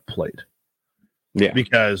shouldn't have played. Yeah.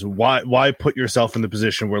 Because why put yourself in the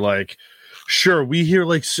position where, like, sure, we hear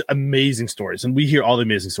like amazing stories, and we hear all the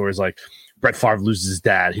amazing stories, like Brett Favre loses his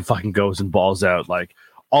dad, he fucking goes and balls out, like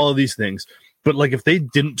all of these things. But like, if they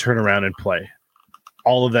didn't turn around and play,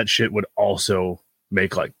 all of that shit would also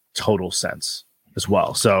make like total sense as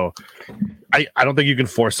well. So I don't think you can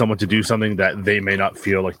force someone to do something that they may not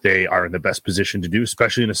feel like they are in the best position to do,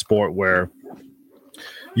 especially in a sport where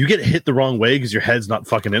you get hit the wrong way because your head's not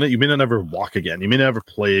fucking in it. You may not ever walk again. You may never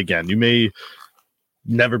play again. You may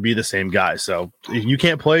never be the same guy. So if you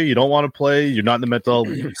can't play, you don't want to play, you're not in the mental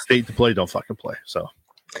state to play, don't fucking play. So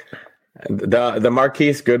the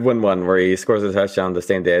Marquise Goodwin one where he scores a touchdown the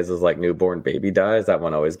same day as his like newborn baby dies, that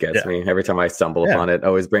one always gets me. Every time I stumble upon it,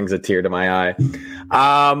 always brings a tear to my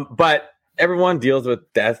eye. But everyone deals with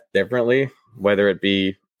death differently, whether it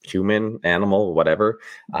be human, animal, whatever.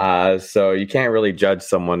 So you can't really judge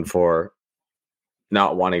someone for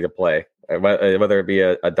not wanting to play, whether it be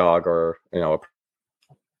a dog or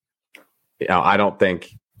I don't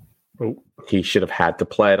think he should have had to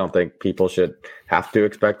play. I don't think people should have to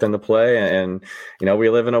expect him to play. And we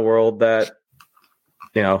live in a world that,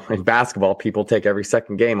 in basketball, people take every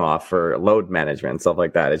second game off for load management and stuff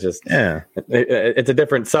like that. It's just, it's a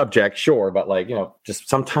different subject, sure. But just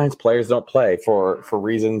sometimes players don't play for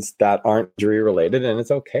reasons that aren't injury related, and it's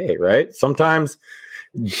okay, right? Sometimes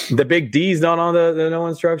the big D's not on the No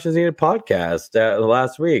Instructions Needed podcast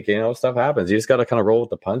last week. Stuff happens. You just got to kind of roll with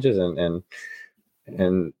the punches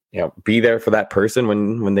and be there for that person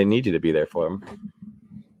when they need you to be there for them.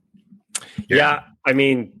 Yeah, I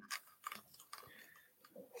mean,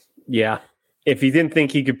 if he didn't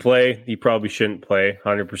think he could play, he probably shouldn't play.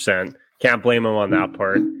 100%. Can't blame him on that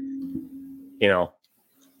part.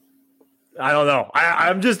 I don't know.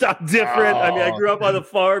 I'm different. I mean, I grew up on a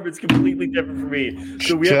farm. It's completely different for me.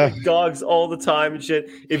 So we have like, dogs all the time and shit.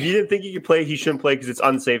 If you didn't think he could play, he shouldn't play because it's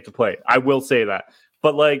unsafe to play. I will say that.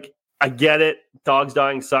 But like, I get it. Dogs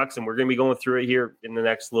dying sucks, and we're going to be going through it here in the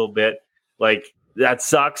next little bit. Like, that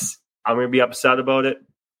sucks. I'm going to be upset about it.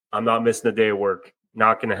 I'm not missing a day of work.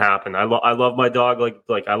 Not going to happen. I love my dog.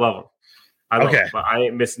 Like I love him. I love him, but I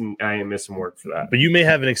ain't missing work for that. But you may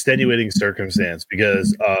have an extenuating circumstance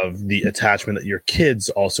because of the attachment that your kids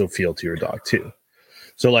also feel to your dog too.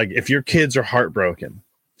 So like, if your kids are heartbroken,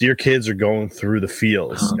 your kids are going through the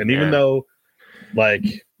feels, and even though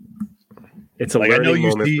like, it's a learning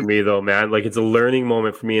moment for me, though, man. Like, it's a learning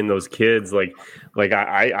moment for me and those kids. Like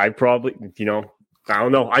I probably, I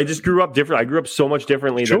don't know. I just grew up different. I grew up so much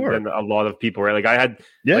differently than a lot of people, right? Like, I had,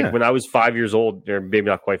 like, when I was 5 years old, or maybe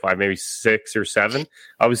not quite 5, maybe 6 or 7,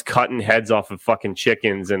 I was cutting heads off of fucking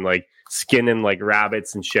chickens and, like, skinning, like,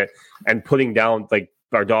 rabbits and shit and putting down, like,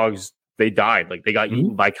 our dogs. They died. Like, they got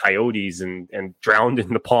eaten by coyotes and drowned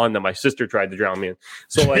in the pond that my sister tried to drown me in.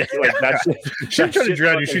 So like that shit, she tried to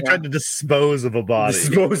drown you. She tried to dispose of a body.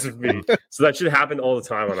 Dispose of me. So that should happen all the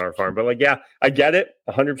time on our farm. But like, yeah, I get it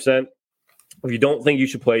 100%. If you don't think you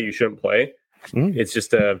should play, you shouldn't play. It's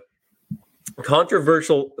just a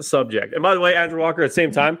controversial subject. And by the way, Andrew Walker, at the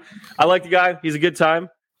same time, I like the guy. He's a good time.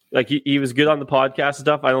 Like, he was good on the podcast and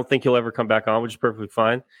stuff. I don't think he'll ever come back on, which is perfectly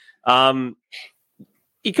fine.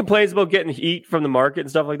 He complains about getting heat from the market and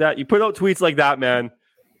stuff like that. You put out tweets like that, man,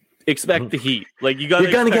 expect the heat. Like, you're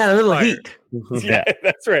gonna get a little heat. Yeah,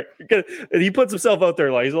 that's right. Because he puts himself out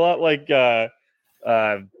there. Like, he's a lot like the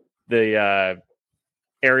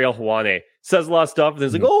Ariel Hwane. says a lot of stuff, and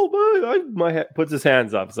he's like, "Oh my," puts his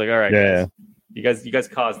hands up. It's like, all right, Yeah. guys, you guys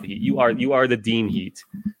caused the heat. You are the Dean Heat.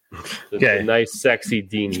 The nice, sexy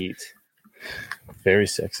Dean Heat. Very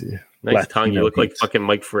sexy. Nice Latino tongue. You look like Heat. fucking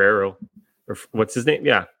Mike Ferrero, or what's his name?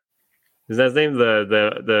 Yeah, is that his name?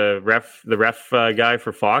 The ref guy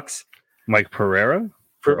for Fox. Mike Pereira?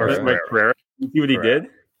 Mike Pereira. You see what he did?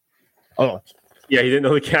 Oh, yeah, he didn't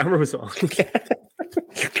know the camera was on.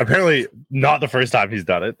 apparently not the first time he's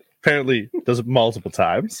done it. Apparently does it multiple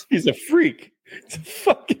times. He's a freak. He's a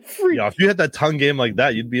fucking freak. Yeah, if you had that tongue game like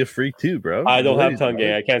that, you'd be a freak too, bro. I don't have tongue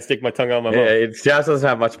game. I can't stick my tongue on my mouth. It just doesn't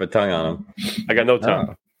have much of a tongue on him. I got no tongue.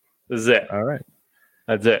 Oh. This is it. All right.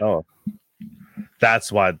 That's it. Oh,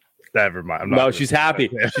 that's why. Never mind. I'm not No, gonna- she's happy.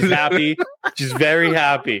 She's happy. She's very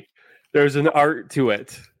happy. There's an art to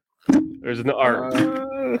it. There's an art.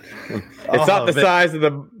 It's not the size of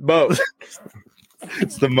the boat.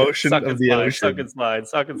 It's the motion Suck of and the slide, ocean. suck and slide,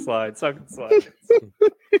 suck and slide, suck and slide.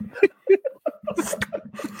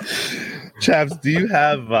 Chaps, do you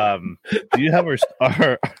have our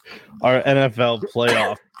NFL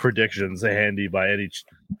playoff predictions handy by any?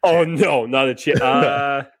 Oh no, not a chance.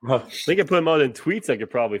 I think I put them out in tweets. I could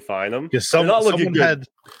probably find them. Because They're not looking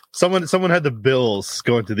someone good. had the Bills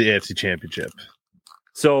going to the AFC Championship.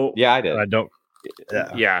 So Yeah, I did. I don't.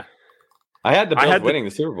 Yeah, yeah, I had the I Bills had the- winning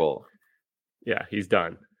the Super Bowl. yeah, he's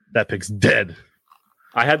done. that pick's dead.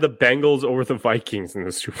 I had the Bengals over the Vikings in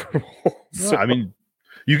the Super Bowl. So, I mean,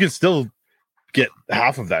 you can still get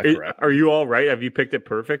half of that correct. are you all right? Have you picked it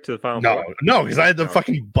perfect to the final? No, because I had the No.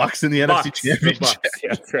 fucking Bucks in the Bucks, NFC the Championship. Bucks. Yeah,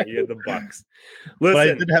 that's right. You had the Bucks. But I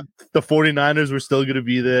Listen, did have the 49ers were still going to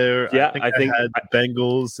be there. Yeah, I think I I had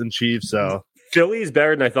Bengals and Chiefs. So Philly's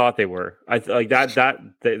better than I thought they were. Like that.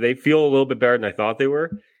 They feel a little bit better than I thought they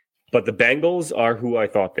were. But the Bengals are who I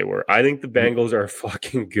thought they were. I think the Bengals are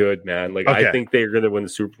fucking good, man. Like Okay. I think they're going to win the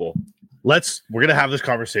Super Bowl. we're going to have this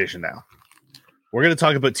conversation now. We're going to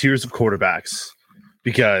talk about tiers of quarterbacks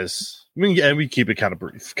because we keep it kind of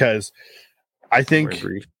brief because I think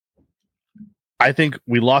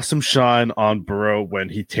we lost some shine on Burrow when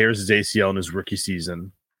he tears his ACL in his rookie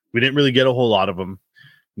season. We didn't really get a whole lot of him.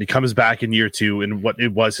 And he comes back in year two in what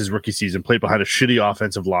it was his rookie season, played behind a shitty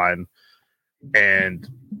offensive line, and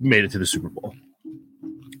made it to the Super Bowl.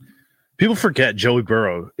 People forget Joey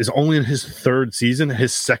Burrow is only in his third season,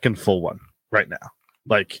 his second full one right now.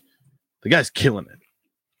 Like, the guy's killing it.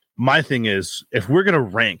 My thing is, if we're going to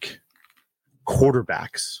rank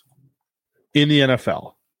quarterbacks in the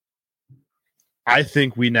NFL, I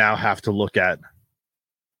think we now have to look at,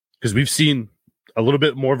 because we've seen a little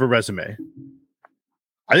bit more of a resume.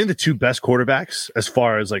 I think the two best quarterbacks, as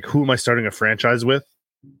far as like who am I starting a franchise with,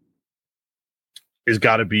 is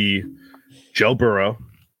got to be Joe Burrow,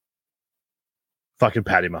 fucking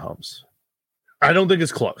Patty Mahomes. I don't think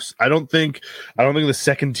it's close. I don't think the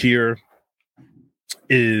second tier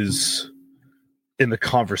is in the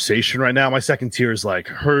conversation right now. My second tier is like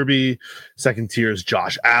Herbie. Second tier is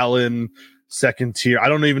Josh Allen. Second tier, I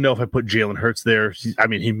don't even know if I put Jalen Hurts there.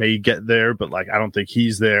 He may get there, but like I don't think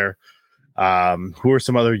he's there. Who are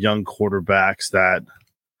some other young quarterbacks that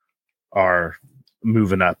are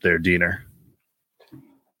moving up there, Diener?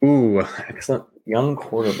 Ooh, excellent young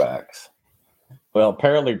quarterbacks. Well,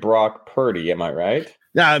 apparently Brock Purdy. Am I right?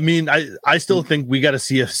 Yeah, I mean, I still think we got to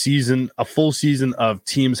see a full season of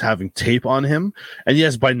teams having tape on him. And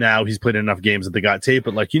yes, by now he's played enough games that they got tape,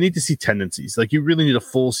 but like you need to see tendencies. Like you really need a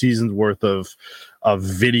full season's worth of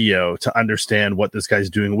video to understand what this guy's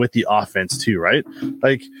doing with the offense too, right?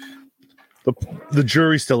 Like the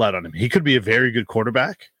jury's still out on him. He could be a very good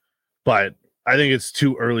quarterback, but I think it's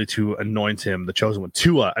too early to anoint him the chosen one.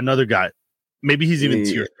 Tua, another guy. Maybe he's even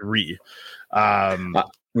tier 3.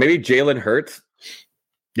 Maybe Jalen Hurts.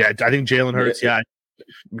 Yeah, I think Jalen Hurts. Yeah,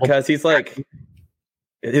 because he's like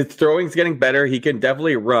his throwing's getting better. He can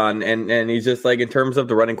definitely run, and he's just like in terms of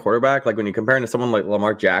the running quarterback. Like when you compare him to someone like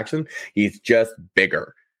Lamar Jackson, he's just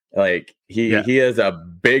bigger. Like he is a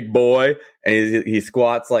big boy, and he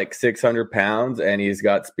squats like 600 pounds, and he's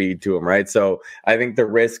got speed to him, right? So I think the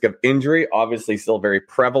risk of injury obviously still very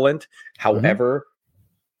prevalent. However,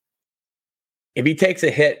 if he takes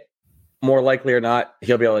a hit, more likely or not,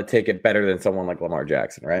 he'll be able to take it better than someone like Lamar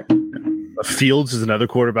Jackson, right? Fields is another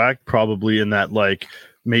quarterback, probably in that like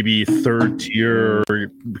maybe third tier.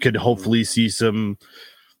 Or could hopefully see some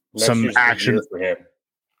action for him.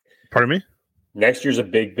 Pardon me. Next year's a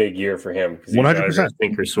big year for him. 100%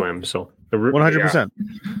 sink or swim. So 100%.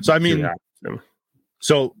 So I mean,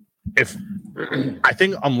 so if I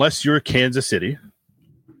think unless you're Kansas City,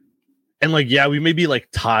 and like we may be like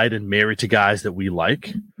tied and married to guys that we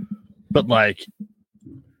like. But like,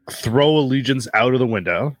 throw allegiance out of the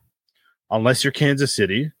window. unless you're Kansas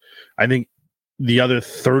City, I think the other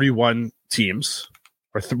 31 teams,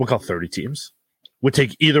 or we'll call 30 teams, would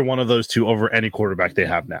take either one of those two over any quarterback they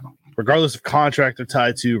have now. Regardless of contract they're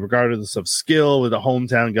tied to, regardless of skill with a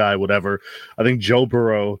hometown guy, whatever. I think Joe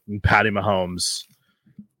Burrow and Patty Mahomes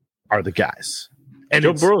are the guys. And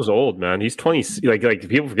Joe Burrow's old, man. He's 20. Like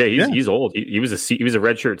people forget he's old. He was a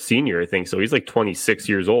redshirt senior, I think. So he's like 26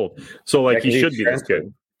 years old. So like he should be this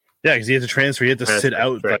good. Yeah, because he had to transfer. He had to sit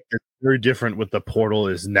out. Right. Like, it's very different what the portal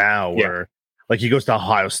is now, where like he goes to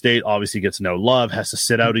Ohio State, obviously gets no love, has to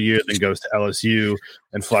sit out a year, then goes to LSU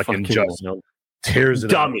and fucking just tears it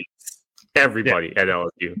dummies. Everybody at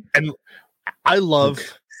LSU. And I love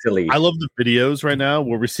the videos right now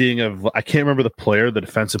where we're seeing I can't remember the player, the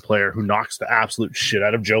defensive player who knocks the absolute shit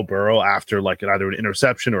out of Joe Burrow after like either an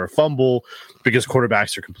interception or a fumble because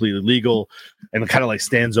quarterbacks are completely legal, and kind of like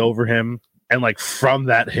stands over him. And like from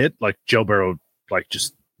that hit, like Joe Burrow like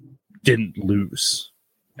just didn't lose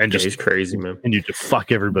and just he's crazy, man. And you just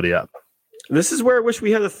fuck everybody up. This is where I wish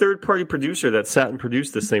we had a third-party producer that sat and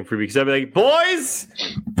produced this thing for me, because I'd be like, boys,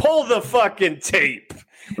 pull the fucking tape.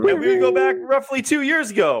 And we would go back roughly 2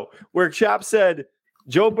 years ago where Chap said,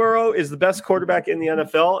 Joe Burrow is the best quarterback in the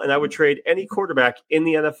NFL, and I would trade any quarterback in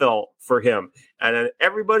the NFL for him. And then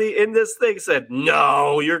everybody in this thing said,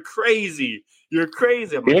 no, you're crazy. You're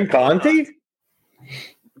crazy. Even Conte?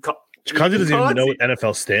 Conte doesn't even know what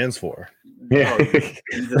NFL stands for. Yeah. No, he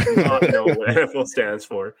does not know what NFL stands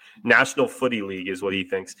for. National Footy League is what he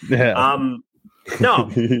thinks. Yeah.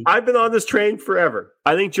 No, I've been on this train forever.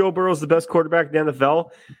 I think Joe Burrow is the best quarterback in the NFL.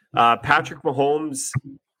 Patrick Mahomes,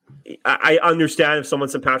 I understand if someone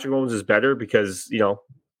said Patrick Mahomes is better because, you know,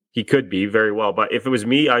 he could be very well. But if it was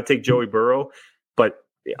me, I'd take Joey Burrow. But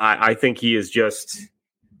I think he is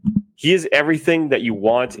everything that you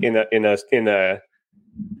want in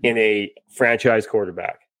a franchise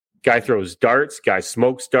quarterback. Guy throws darts, guy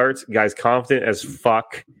smokes darts, guy's confident as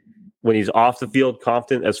fuck when he's off the field,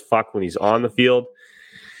 confident as fuck when he's on the field.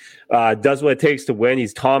 Does what it takes to win.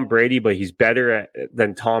 He's Tom Brady, but he's better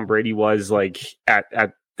than Tom Brady was like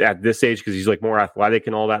at this age because he's like more athletic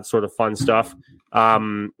and all that sort of fun stuff.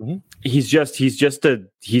 He's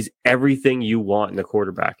everything you want in a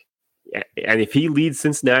quarterback. And if he leads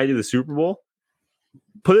Cincinnati to the Super Bowl,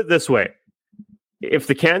 put it this way. If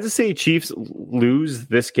the Kansas City Chiefs lose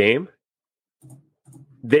this game,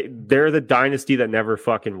 they're the dynasty that never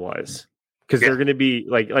fucking was. Because they're going to be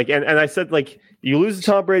and I said, like, you lose to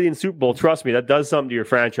Tom Brady in Super Bowl, trust me, that does something to your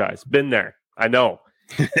franchise. Been there. I know.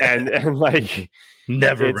 And like,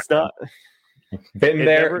 never. It's not. Been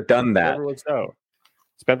there, done that. Never looks out.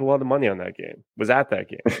 Spent a lot of money on that game. Was at that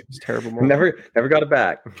game. It's terrible. Never got it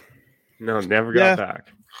back. No, never got it back.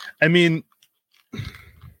 I mean,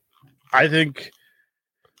 I think...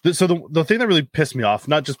 So the thing that really pissed me off,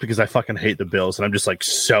 not just because I fucking hate the Bills, and I'm just like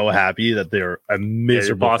so happy that they're a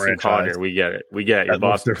miserable Boston franchise. Connor, we get it. You're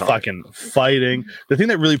Boston they're fucking fighting. The thing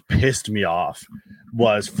that really pissed me off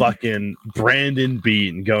was fucking Brandon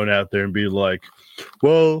Beane going out there and being like,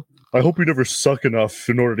 well, I hope we never suck enough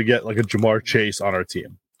in order to get like a Jamar Chase on our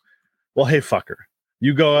team. Well, hey, fucker.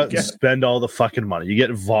 You go out and spend all the fucking money. You get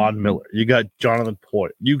Von Miller. You got Jonathan Poyer.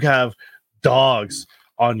 You have dogs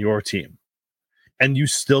on your team. And you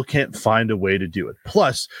still can't find a way to do it.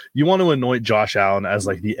 Plus, you want to anoint Josh Allen as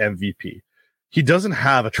like the MVP. He doesn't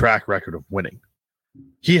have a track record of winning.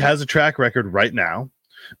 He has a track record right now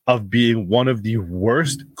of being one of the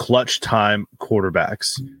worst clutch time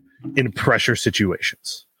quarterbacks in pressure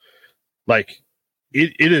situations. Like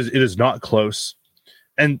it is not close.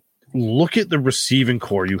 And look at the receiving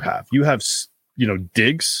core you have. You have,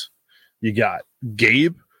 Diggs, you got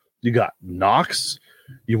Gabe, you got Knox.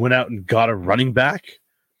 You went out and got a running back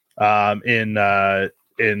in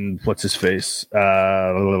what's his face?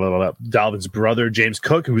 Dalvin's brother, James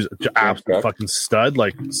Cook, who's an absolute fucking stud,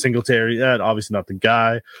 like Singletary. Obviously not the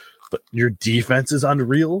guy, but your defense is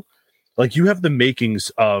unreal. Like you have the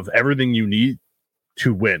makings of everything you need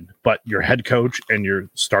to win, but your head coach and your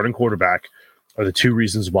starting quarterback are the two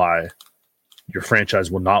reasons why your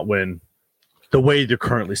franchise will not win the way they're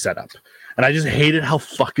currently set up. And I just hated how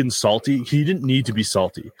fucking salty. He didn't need to be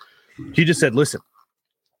salty. He just said, listen,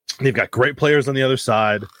 they've got great players on the other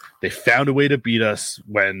side. They found a way to beat us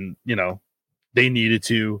when, they needed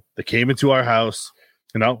to. They came into our house.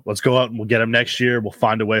 Let's go out and we'll get them next year. We'll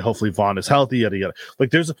find a way. Hopefully Vaughn is healthy, yada, yada.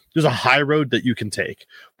 Like there's a high road that you can take.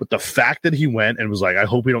 But the fact that he went and was like, I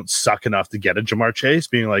hope we don't suck enough to get a Jamar Chase,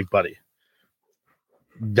 being like, buddy,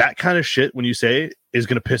 that kind of shit when you say is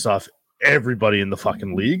going to piss off everybody in the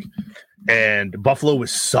fucking league. And Buffalo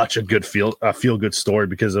was such a good feel good story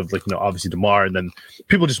because of obviously DeMar, and then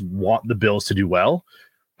people just want the Bills to do well.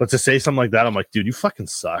 But to say something like that, I'm like, dude, you fucking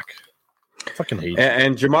suck. I fucking hate you.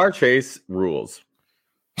 And Jamar Chase rules.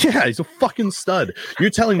 Yeah, he's a fucking stud. You're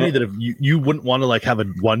telling me that if you wouldn't want to like have a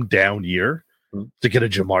one down year to get a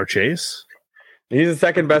Jamar Chase? He's the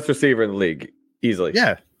second best receiver in the league, easily.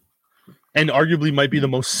 Yeah. And arguably might be the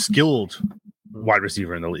most skilled wide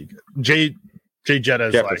receiver in the league. Jay Jetta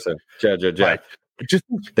is Jefferson. like just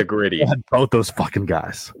the gritty. Both those fucking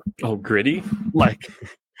guys. Oh, gritty? Like,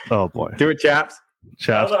 oh boy. Do it, chaps.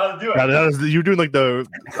 Chaps. I don't know how to do it. You're doing like the.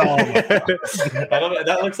 Oh I don't know.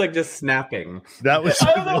 That looks like just snapping. That was.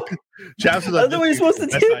 I don't know. Chaps is I don't know what you're supposed to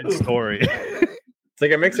do. Side Story. It's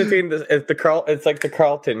like a mix between it's like the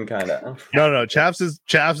Carlton kind of. No. Chaps is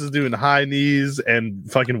doing high knees and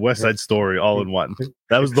fucking West Side Story all in one.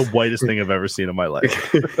 That was the whitest thing I've ever seen in my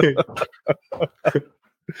life.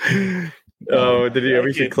 Oh, did you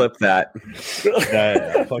ever clip that?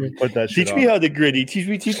 Yeah, fucking put that shit Teach me how to gritty. Teach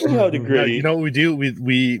me how to No, gritty. you know what we do?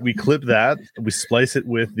 We clip that. We splice it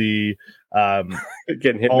with the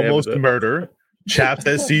Getting hit almost with it. murder. Chaps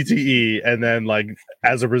has CTE, and then like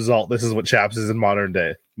as a result, this is what Chaps is in modern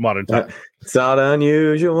time. It's not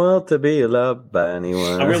unusual to be loved by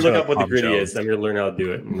anyone. I'm gonna look up what the I'm gritty jealous. is. I'm gonna learn how to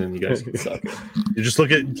do it, and then you guys can suck it. You just look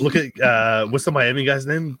at what's the Miami guy's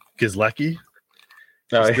name? Gizlecki.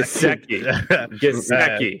 Gasecki.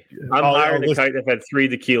 Gasecki. I'm hiring a kite. I've had 3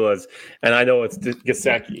 tequilas, and I know it's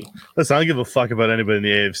Gasecki. Listen, I don't give a fuck about anybody in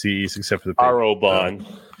the AFC East except for the Arobon.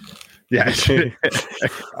 Yeah.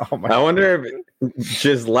 Oh my I wonder if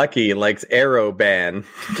Gislecki likes Aeroban.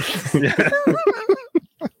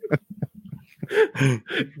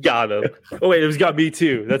 Got him. Oh wait, it was got me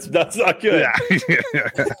too. That's not good.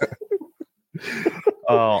 Yeah.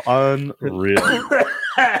 Oh, unreal.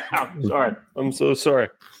 I'm sorry. I'm so sorry.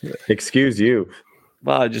 Excuse you.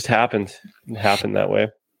 Well, it just happened. It happened that way.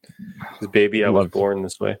 'Cause baby, I was born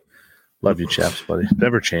this way. Love you, Chaps, buddy.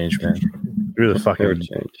 Never change, man. You're the fucking.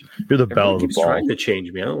 You're the bell of the Keeps ball. trying to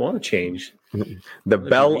change me. I don't want to change. The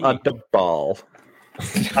bell of the ball.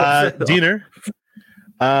 Diener,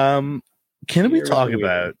 can we talk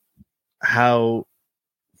about how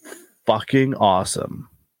fucking awesome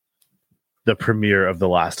the premiere of The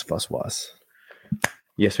Last of Us was?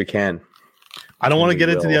 Yes, we can. I don't want to get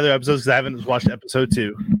into will. the other episodes because I haven't watched episode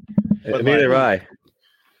 2. But Neither have I.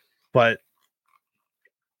 But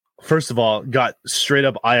first of all, got straight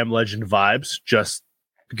up I Am Legend vibes just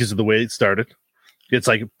because of the way it started. It's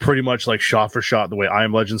like pretty much like shot for shot the way I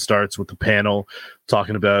Am Legend starts with the panel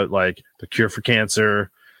talking about like the cure for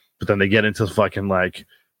cancer, but then they get into fucking like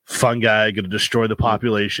fungi going to destroy the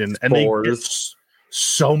population, and they get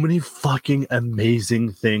so many fucking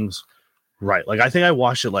amazing things right. Like I think I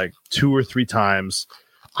watched it like 2 or 3 times.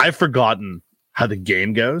 I've forgotten how the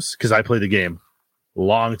game goes because I played the game a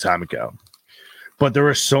long time ago. But there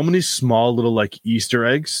were so many small little like Easter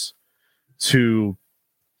eggs to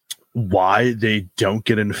why they don't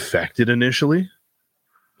get infected initially.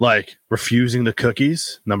 Like refusing the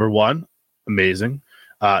cookies, number 1, amazing.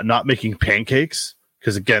 Not making pancakes,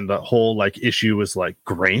 because again, the whole like issue was like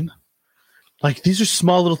grain. Like these are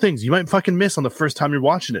small little things you might fucking miss on the first time you're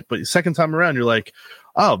watching it, but the second time around, you're like,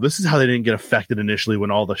 oh, this is how they didn't get affected initially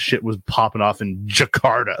when all the shit was popping off in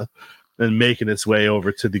Jakarta and making its way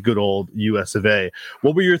over to the good old US of A.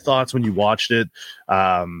 What were your thoughts when you watched it?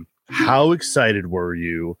 How excited were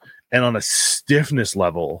you? And on a stiffness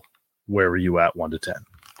level, where were you at 1 to 10?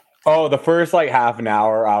 Oh, the first like half an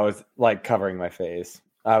hour, I was like covering my face.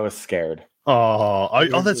 I was scared.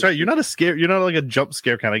 Oh, that's right. You're not like a jump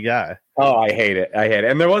scare kind of guy. Oh, I hate it.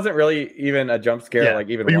 And there wasn't really even a jump scare. Yeah, like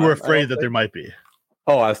even but you were once. afraid that there might be.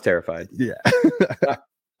 Oh, I was terrified. Yeah.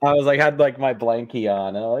 I was like, had like my blankie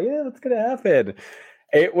on, and I'm like, yeah, what's gonna happen?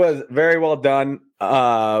 It was very well done.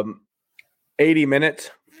 80 minutes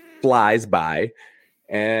flies by,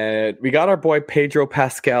 and we got our boy Pedro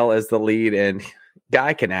Pascal as the lead, and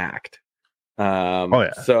guy can act.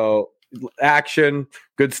 So action,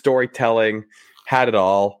 good storytelling, had it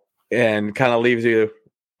all, and kind of leaves you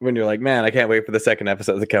when you're like, man, I can't wait for the second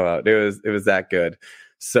episode to come out. It was that good.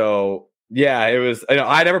 So yeah, it was.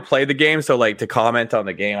 I never played the game, so like to comment on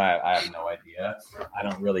the game, I have no idea. I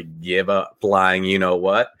don't really give a flying, you know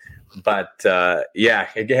what. But yeah,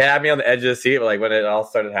 it had me on the edge of the seat, like when it all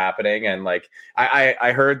started happening, and like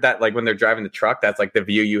I heard that like when they're driving the truck, that's like the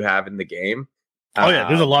view you have in the game. Oh yeah,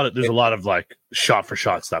 there's a lot of like shot for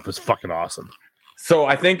shot stuff. It's fucking awesome. So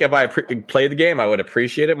I think if I played the game, I would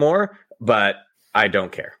appreciate it more, but I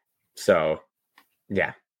don't care. So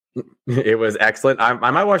yeah, it was excellent. I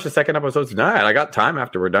might watch the second episode tonight. I got time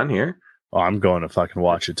after we're done here. Oh, I'm going to fucking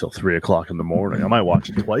watch it till 3:00 in the morning. I might watch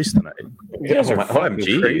it twice tonight. You guys are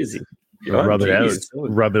fucking crazy. Rub it out.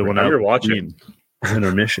 Rub it when I'm I'm watching.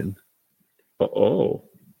 intermission. Oh,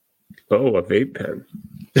 a vape pen.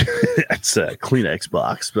 That's a Kleenex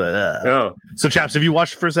box, but So, Chaps, have you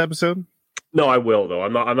watched the first episode? No, I will though.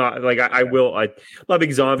 I'm not like I will. I'm not a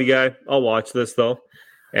big zombie guy. I'll watch this though.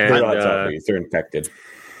 And They're not zombies. They're infected.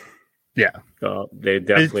 Yeah, they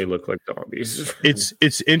definitely look like zombies.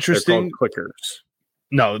 It's interesting. They're called clickers.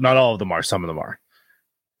 No, not all of them are. Some of them are.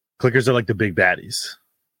 Clickers are like the big baddies.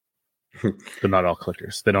 They're not all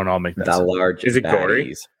clickers. They don't all make that. The large. Is it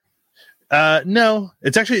gory? No,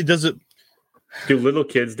 it's actually it doesn't. Do little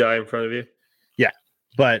kids die in front of you? Yeah,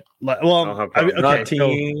 but so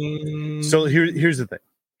here's the thing.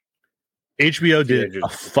 HBO did a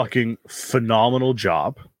fucking phenomenal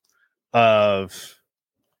job of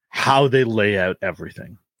how they lay out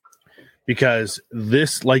everything. Because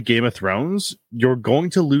this, like Game of Thrones, you're going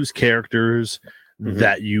to lose characters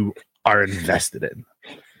that you are invested in.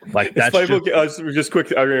 Like that's just quick.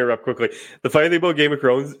 I'm gonna interrupt quickly. The funny thing about Game of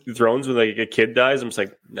Thrones, when like a kid dies, I'm just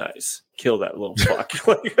like, nice, kill that little fuck.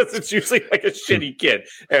 Because it's usually like a shitty kid.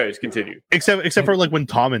 Anyways, continue. Except for like when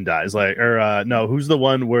Tommen dies, like who's the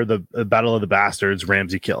one where the Battle of the Bastards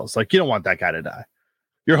Ramsay kills? Like you don't want that guy to die.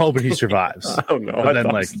 You're hoping he survives. I don't know. But then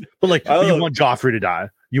you want Joffrey to die.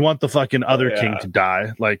 You want the fucking other king to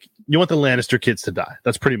die. Like you want the Lannister kids to die.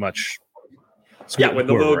 That's pretty much. Yeah, when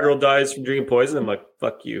the little girl dies from drinking poison, I'm like,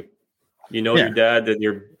 fuck you. You know your dad and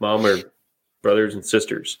your mom are brothers and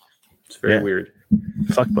sisters. It's very weird.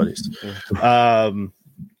 Fuck buddies.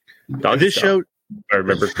 This show, if I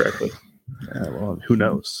remember correctly. Well, who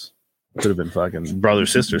knows? Could have been fucking brother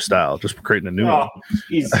sister style, just creating a new one.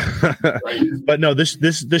 But no, this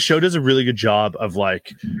show does a really good job of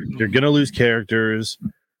like you're gonna lose characters.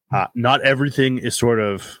 Not everything is sort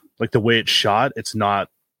of like the way it's shot. It's not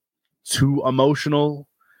too emotional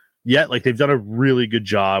yet. Like they've done a really good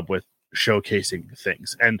job with showcasing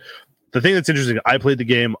things. And the thing that's interesting, I played the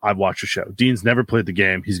game, I've watched the show. Dean's never played the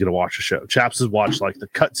game, he's gonna watch the show. Chaps has watched like the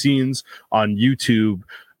cutscenes on YouTube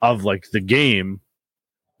of like the game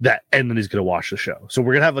and then he's gonna watch the show. So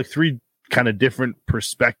we're gonna have like three kind of different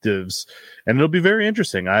perspectives and it'll be very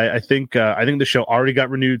interesting. I think the show already got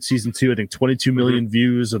renewed season 2. I think 22 million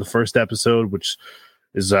views of the first episode, which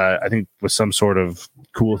is I think was some sort of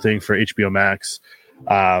cool thing for HBO Max.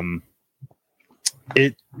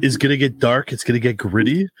 It is gonna get dark. It's gonna get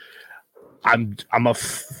gritty. I'm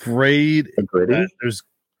afraid that there's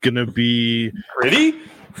gonna be gritty.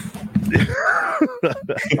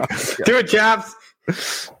 Do it, Chaps.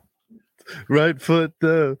 Right foot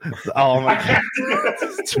though. Oh my god!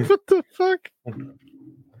 What the fuck?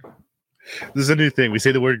 This is a new thing. We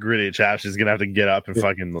say the word gritty. Chaps is gonna have to get up and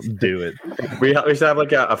fucking do it. We should have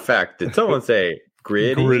like an effect. Did someone say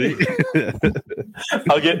gritty?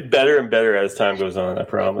 I'll get better and better as time goes on. I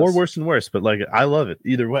promise. Or worse and worse, but like I love it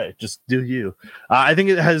either way. Just do you. I think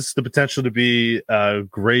it has the potential to be a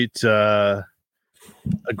great show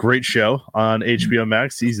on HBO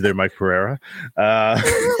Max. Easy there, Mike Pereira. But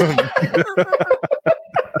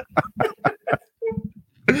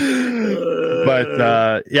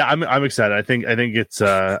I'm excited. I think it's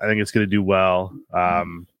going to do well.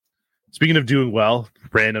 Speaking of doing well,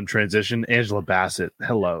 random transition. Angela Bassett,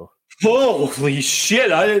 hello. Holy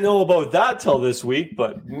shit! I didn't know about that till this week,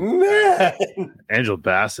 but man, Angela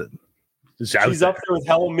Bassett, she's up there with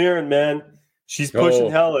Helen Mirren, man. She's pushing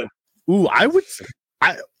Helen. Ooh, I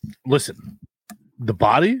listen. The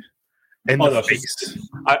body. And the face.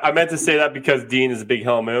 I meant to say that because Dean is a big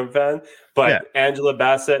Helen Mirren fan, but Angela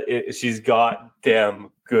Bassett, she's got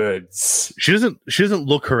damn goods. She doesn't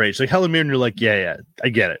look her age. Like Helen Mirren, you're like, yeah, I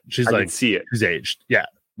get it. She's I like, can see it. She's aged. Yeah,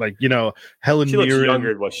 like Helen she Mirren. She looks younger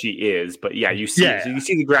than what she is, but yeah, you see, you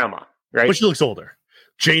see the grandma, right? But she looks older.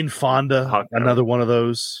 Jane Fonda, another one of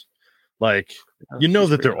those. Like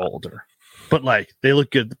that they're older, but like they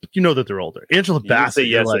look good. But you know that they're older. Angela Bassett, say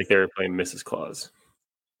yes if they were playing Mrs. Claus.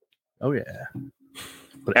 Oh yeah,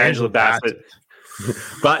 but Angela Bassett,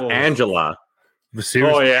 but Angela, the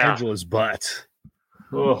seriously, Angela's butt.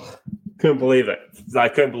 Oh, couldn't believe it! I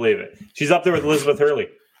couldn't believe it. She's up there with Elizabeth Hurley.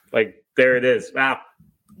 Like there it is. Wow,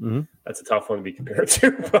 that's a tough one to be compared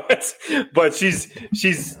to, but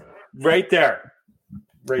she's right there,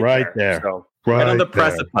 right there. So, right on the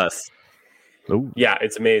precipice. Ooh. Yeah,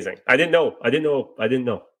 it's amazing. I didn't know.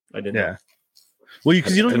 Yeah. Well,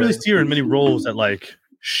 because you don't really see her in many roles that like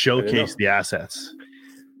showcase the assets.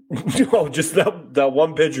 No, just that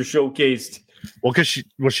one picture showcased. Well, because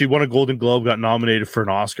she won a Golden Globe, got nominated for an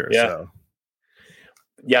Oscar. Yeah. So.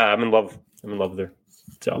 Yeah, I'm in love. I'm in love with her.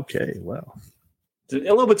 So okay, well, a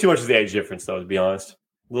little bit too much of the age difference, though. To be honest,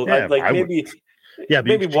 maybe. Yeah,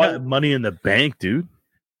 maybe one Money in the Bank, dude.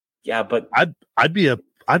 Yeah, but I'd be a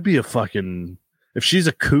fucking If she's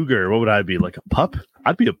a cougar, what would I be? Like a pup?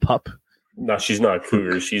 I'd be a pup. No, she's not a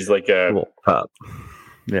cougar. She's like a Little pup.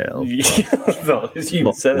 Yeah. no, you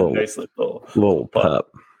said it nicely. Little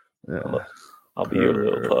pup. Yeah. I'll be your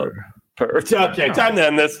little pup. Okay, time to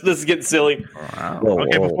end this. This is getting silly.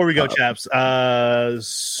 Okay, before we go, chaps,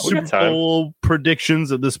 Super Bowl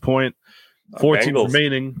predictions at this point. 14 Bengals.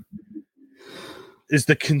 remaining. Is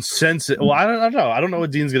the consensus? Well, I don't know. I don't know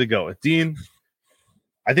what Dean's going to go with. Dean,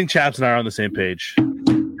 I think Chaps and I are on the same page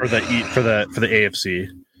for the AFC.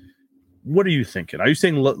 What are you thinking? Are you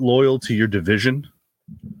staying loyal to your division,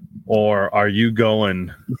 or are you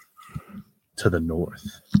going to the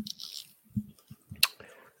North?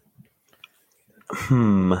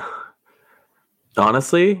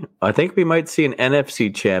 Honestly, I think we might see an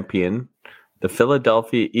NFC champion. The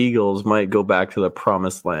Philadelphia Eagles might go back to the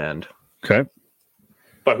promised land. Okay.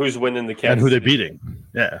 But who's winning the Kansas And who they're City? beating?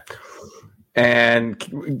 Yeah. And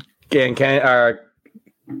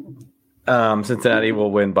Cincinnati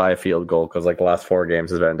will win by a field goal because like the last 4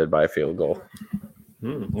 games have ended by a field goal.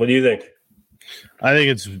 What do you think? I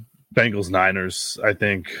think it's Bengals Niners. I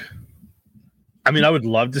would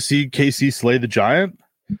love to see KC slay the Giant,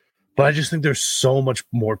 but I just think there's so much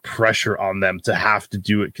more pressure on them to have to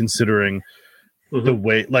do it considering the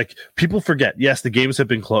way, like, people forget, yes, the games have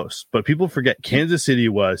been close, but people forget Kansas City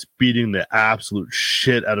was beating the absolute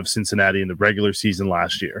shit out of Cincinnati in the regular season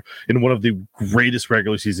last year in one of the greatest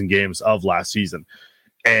regular season games of last season.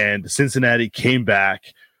 And Cincinnati came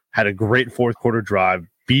back, had a great fourth quarter drive,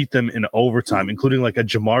 beat them in overtime, including like a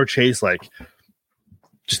Jamar Chase, like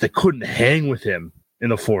just they couldn't hang with him in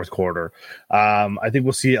the fourth quarter. I think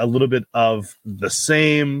we'll see a little bit of the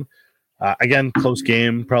same. Again, close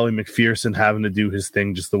game. Probably McPherson having to do his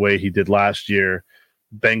thing just the way he did last year.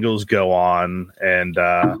 Bengals go on, and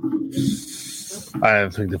I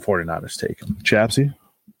think the 49ers take him. Chapsy?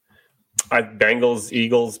 Bengals,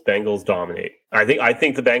 Eagles, Bengals dominate. I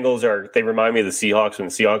think the Bengals they remind me of the Seahawks when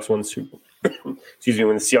the Seahawks won the Super Bowl. Excuse me,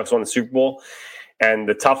 when the Seahawks won the Super Bowl. And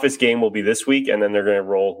the toughest game will be this week, and then they're going to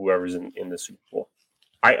roll whoever's in the Super Bowl.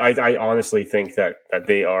 I honestly think that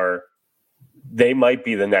they might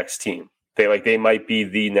be the next team. They might be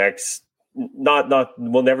the next.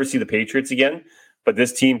 We'll never see the Patriots again, but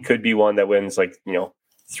this team could be one that wins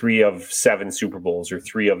 3 of 7 Super Bowls or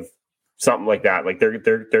 3 of something like that. Like they're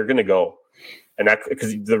going to go, and that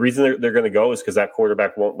because the reason they're going to go is because that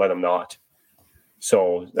quarterback won't let them not.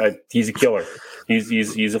 So he's a killer.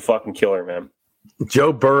 He's a fucking killer, man.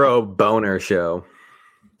 Joe Burrow boner show.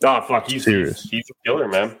 Oh fuck, he's a killer,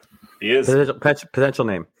 man. He is. Potential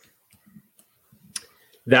name.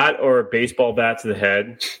 That or a baseball bat to the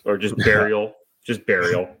head, or just burial. Just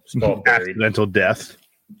burial. Accidental death.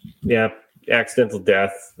 Yeah, accidental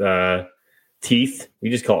death. Teeth.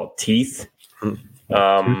 We just call it teeth.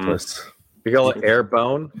 Toothless. We call it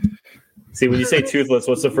airbone. See, when you say toothless,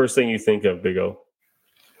 what's the first thing you think of, Big O?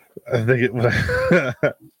 I think it. I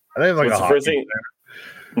think it's like what's the first thing?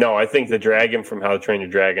 No, I think the dragon from How to Train Your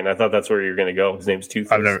Dragon. I thought that's where you're going to go. His name's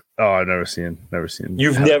Toothless. I've never seen.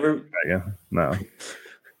 You've never? Dragon? No.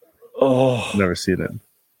 Oh, never seen it.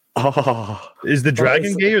 Oh, is the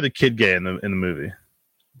dragon gay or the kid gay in the movie?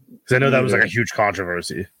 Because I know that was like a huge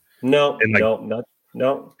controversy. No. In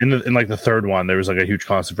like the third one, there was like a huge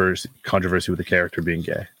controversy with the character being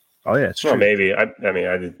gay. Oh yeah, it's true. Well, maybe. I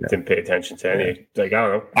didn't pay attention to any. Like I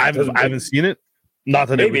don't know. I haven't seen it. Not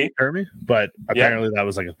that maybe. It would scare me, but apparently that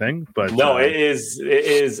was like a thing. But no, it is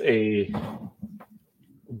a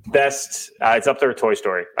best. It's up there with Toy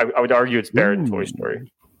Story. I would argue it's better than Toy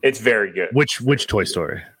Story. It's very good. Which Toy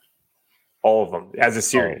Story? All of them as a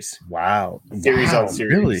series. Oh, wow, series on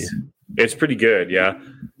series. Really? It's pretty good. Yeah,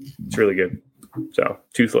 it's really good. So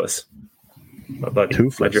Toothless.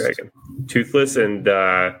 Toothless. My dragon. Toothless and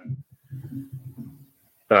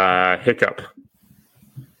Hiccup.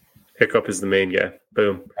 Hiccup is the main guy.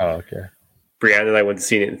 Boom. Oh, okay. Brianna and I went to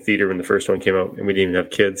see it in the theater when the first one came out, and we didn't even have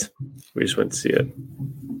kids. We just went to see it.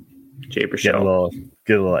 Jay Burchell.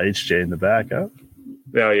 Get a little HJ in the back, huh?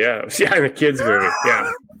 Oh, yeah. Yeah, in the kids' movie.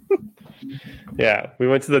 Yeah. Yeah. We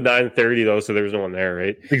went to the 9:30, though, so there was no one there,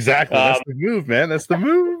 right? Exactly. That's the move, man. That's the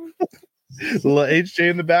move. A little HJ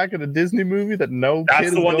in the back of a Disney movie that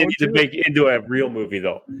that's the one they need to make into a real movie,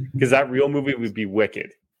 though, because that real movie would be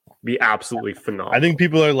wicked. Be absolutely phenomenal. I think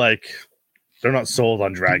people are like, they're not sold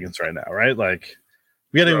on dragons right now, right? Like,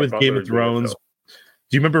 we got in with Game of Thrones. Do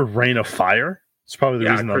you remember Reign of Fire? It's probably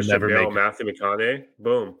the reason they'll never make Matthew McConaughey.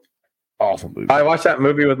 Boom. Awful movie. I watched that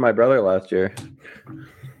movie with my brother last year.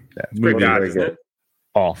 Yeah, pretty bad, isn't it?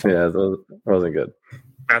 Awful. Yeah, it wasn't good.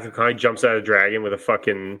 Matthew McConaughey jumps out of a dragon with a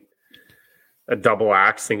fucking a double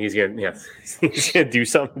axe thing. He's gonna do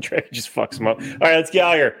something. Try to just fucks him up. All right, let's get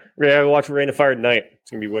out of here. We're gonna watch Rain of Fire tonight.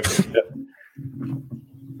 It's gonna be wicked.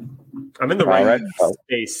 I'm in the right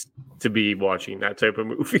space to be watching that type of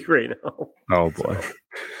movie right now. Oh boy,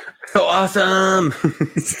 so awesome!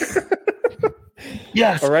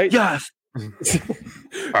 Yes. All right. Yes.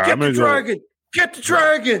 Get the dragon. Get the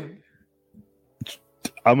dragon.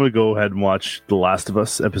 I'm gonna go ahead and watch The Last of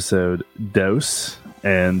Us episode Dose,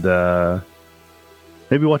 and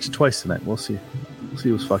maybe watch it twice tonight. We'll see. We'll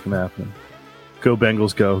see what's fucking happening. Go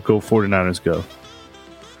Bengals, go! Go 49ers, go!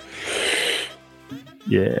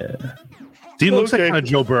 Yeah. Dean looks like kind of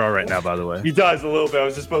Joe Burrow right now, by the way. He does a little bit. I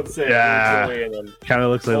was just about to say. Yeah. Kind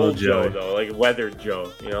of looks like a little Joe, Joey. though, like weathered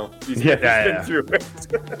Joe. You know. He's Yeah. been through it.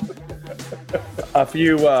 A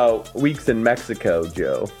few weeks in Mexico,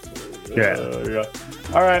 Joe. Yeah.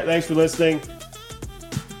 All right. Thanks for listening.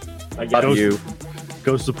 Love you.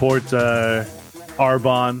 Go support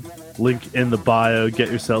Arbonne. Link in the bio.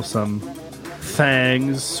 Get yourself some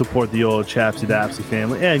fangs. Support the old Chapsy Dapsy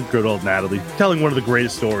family and good old Natalie, telling one of the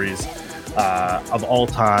greatest stories of all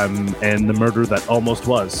time and the murder that almost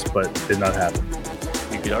was, but did not happen.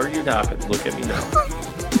 You could argue it happened. Look at me now.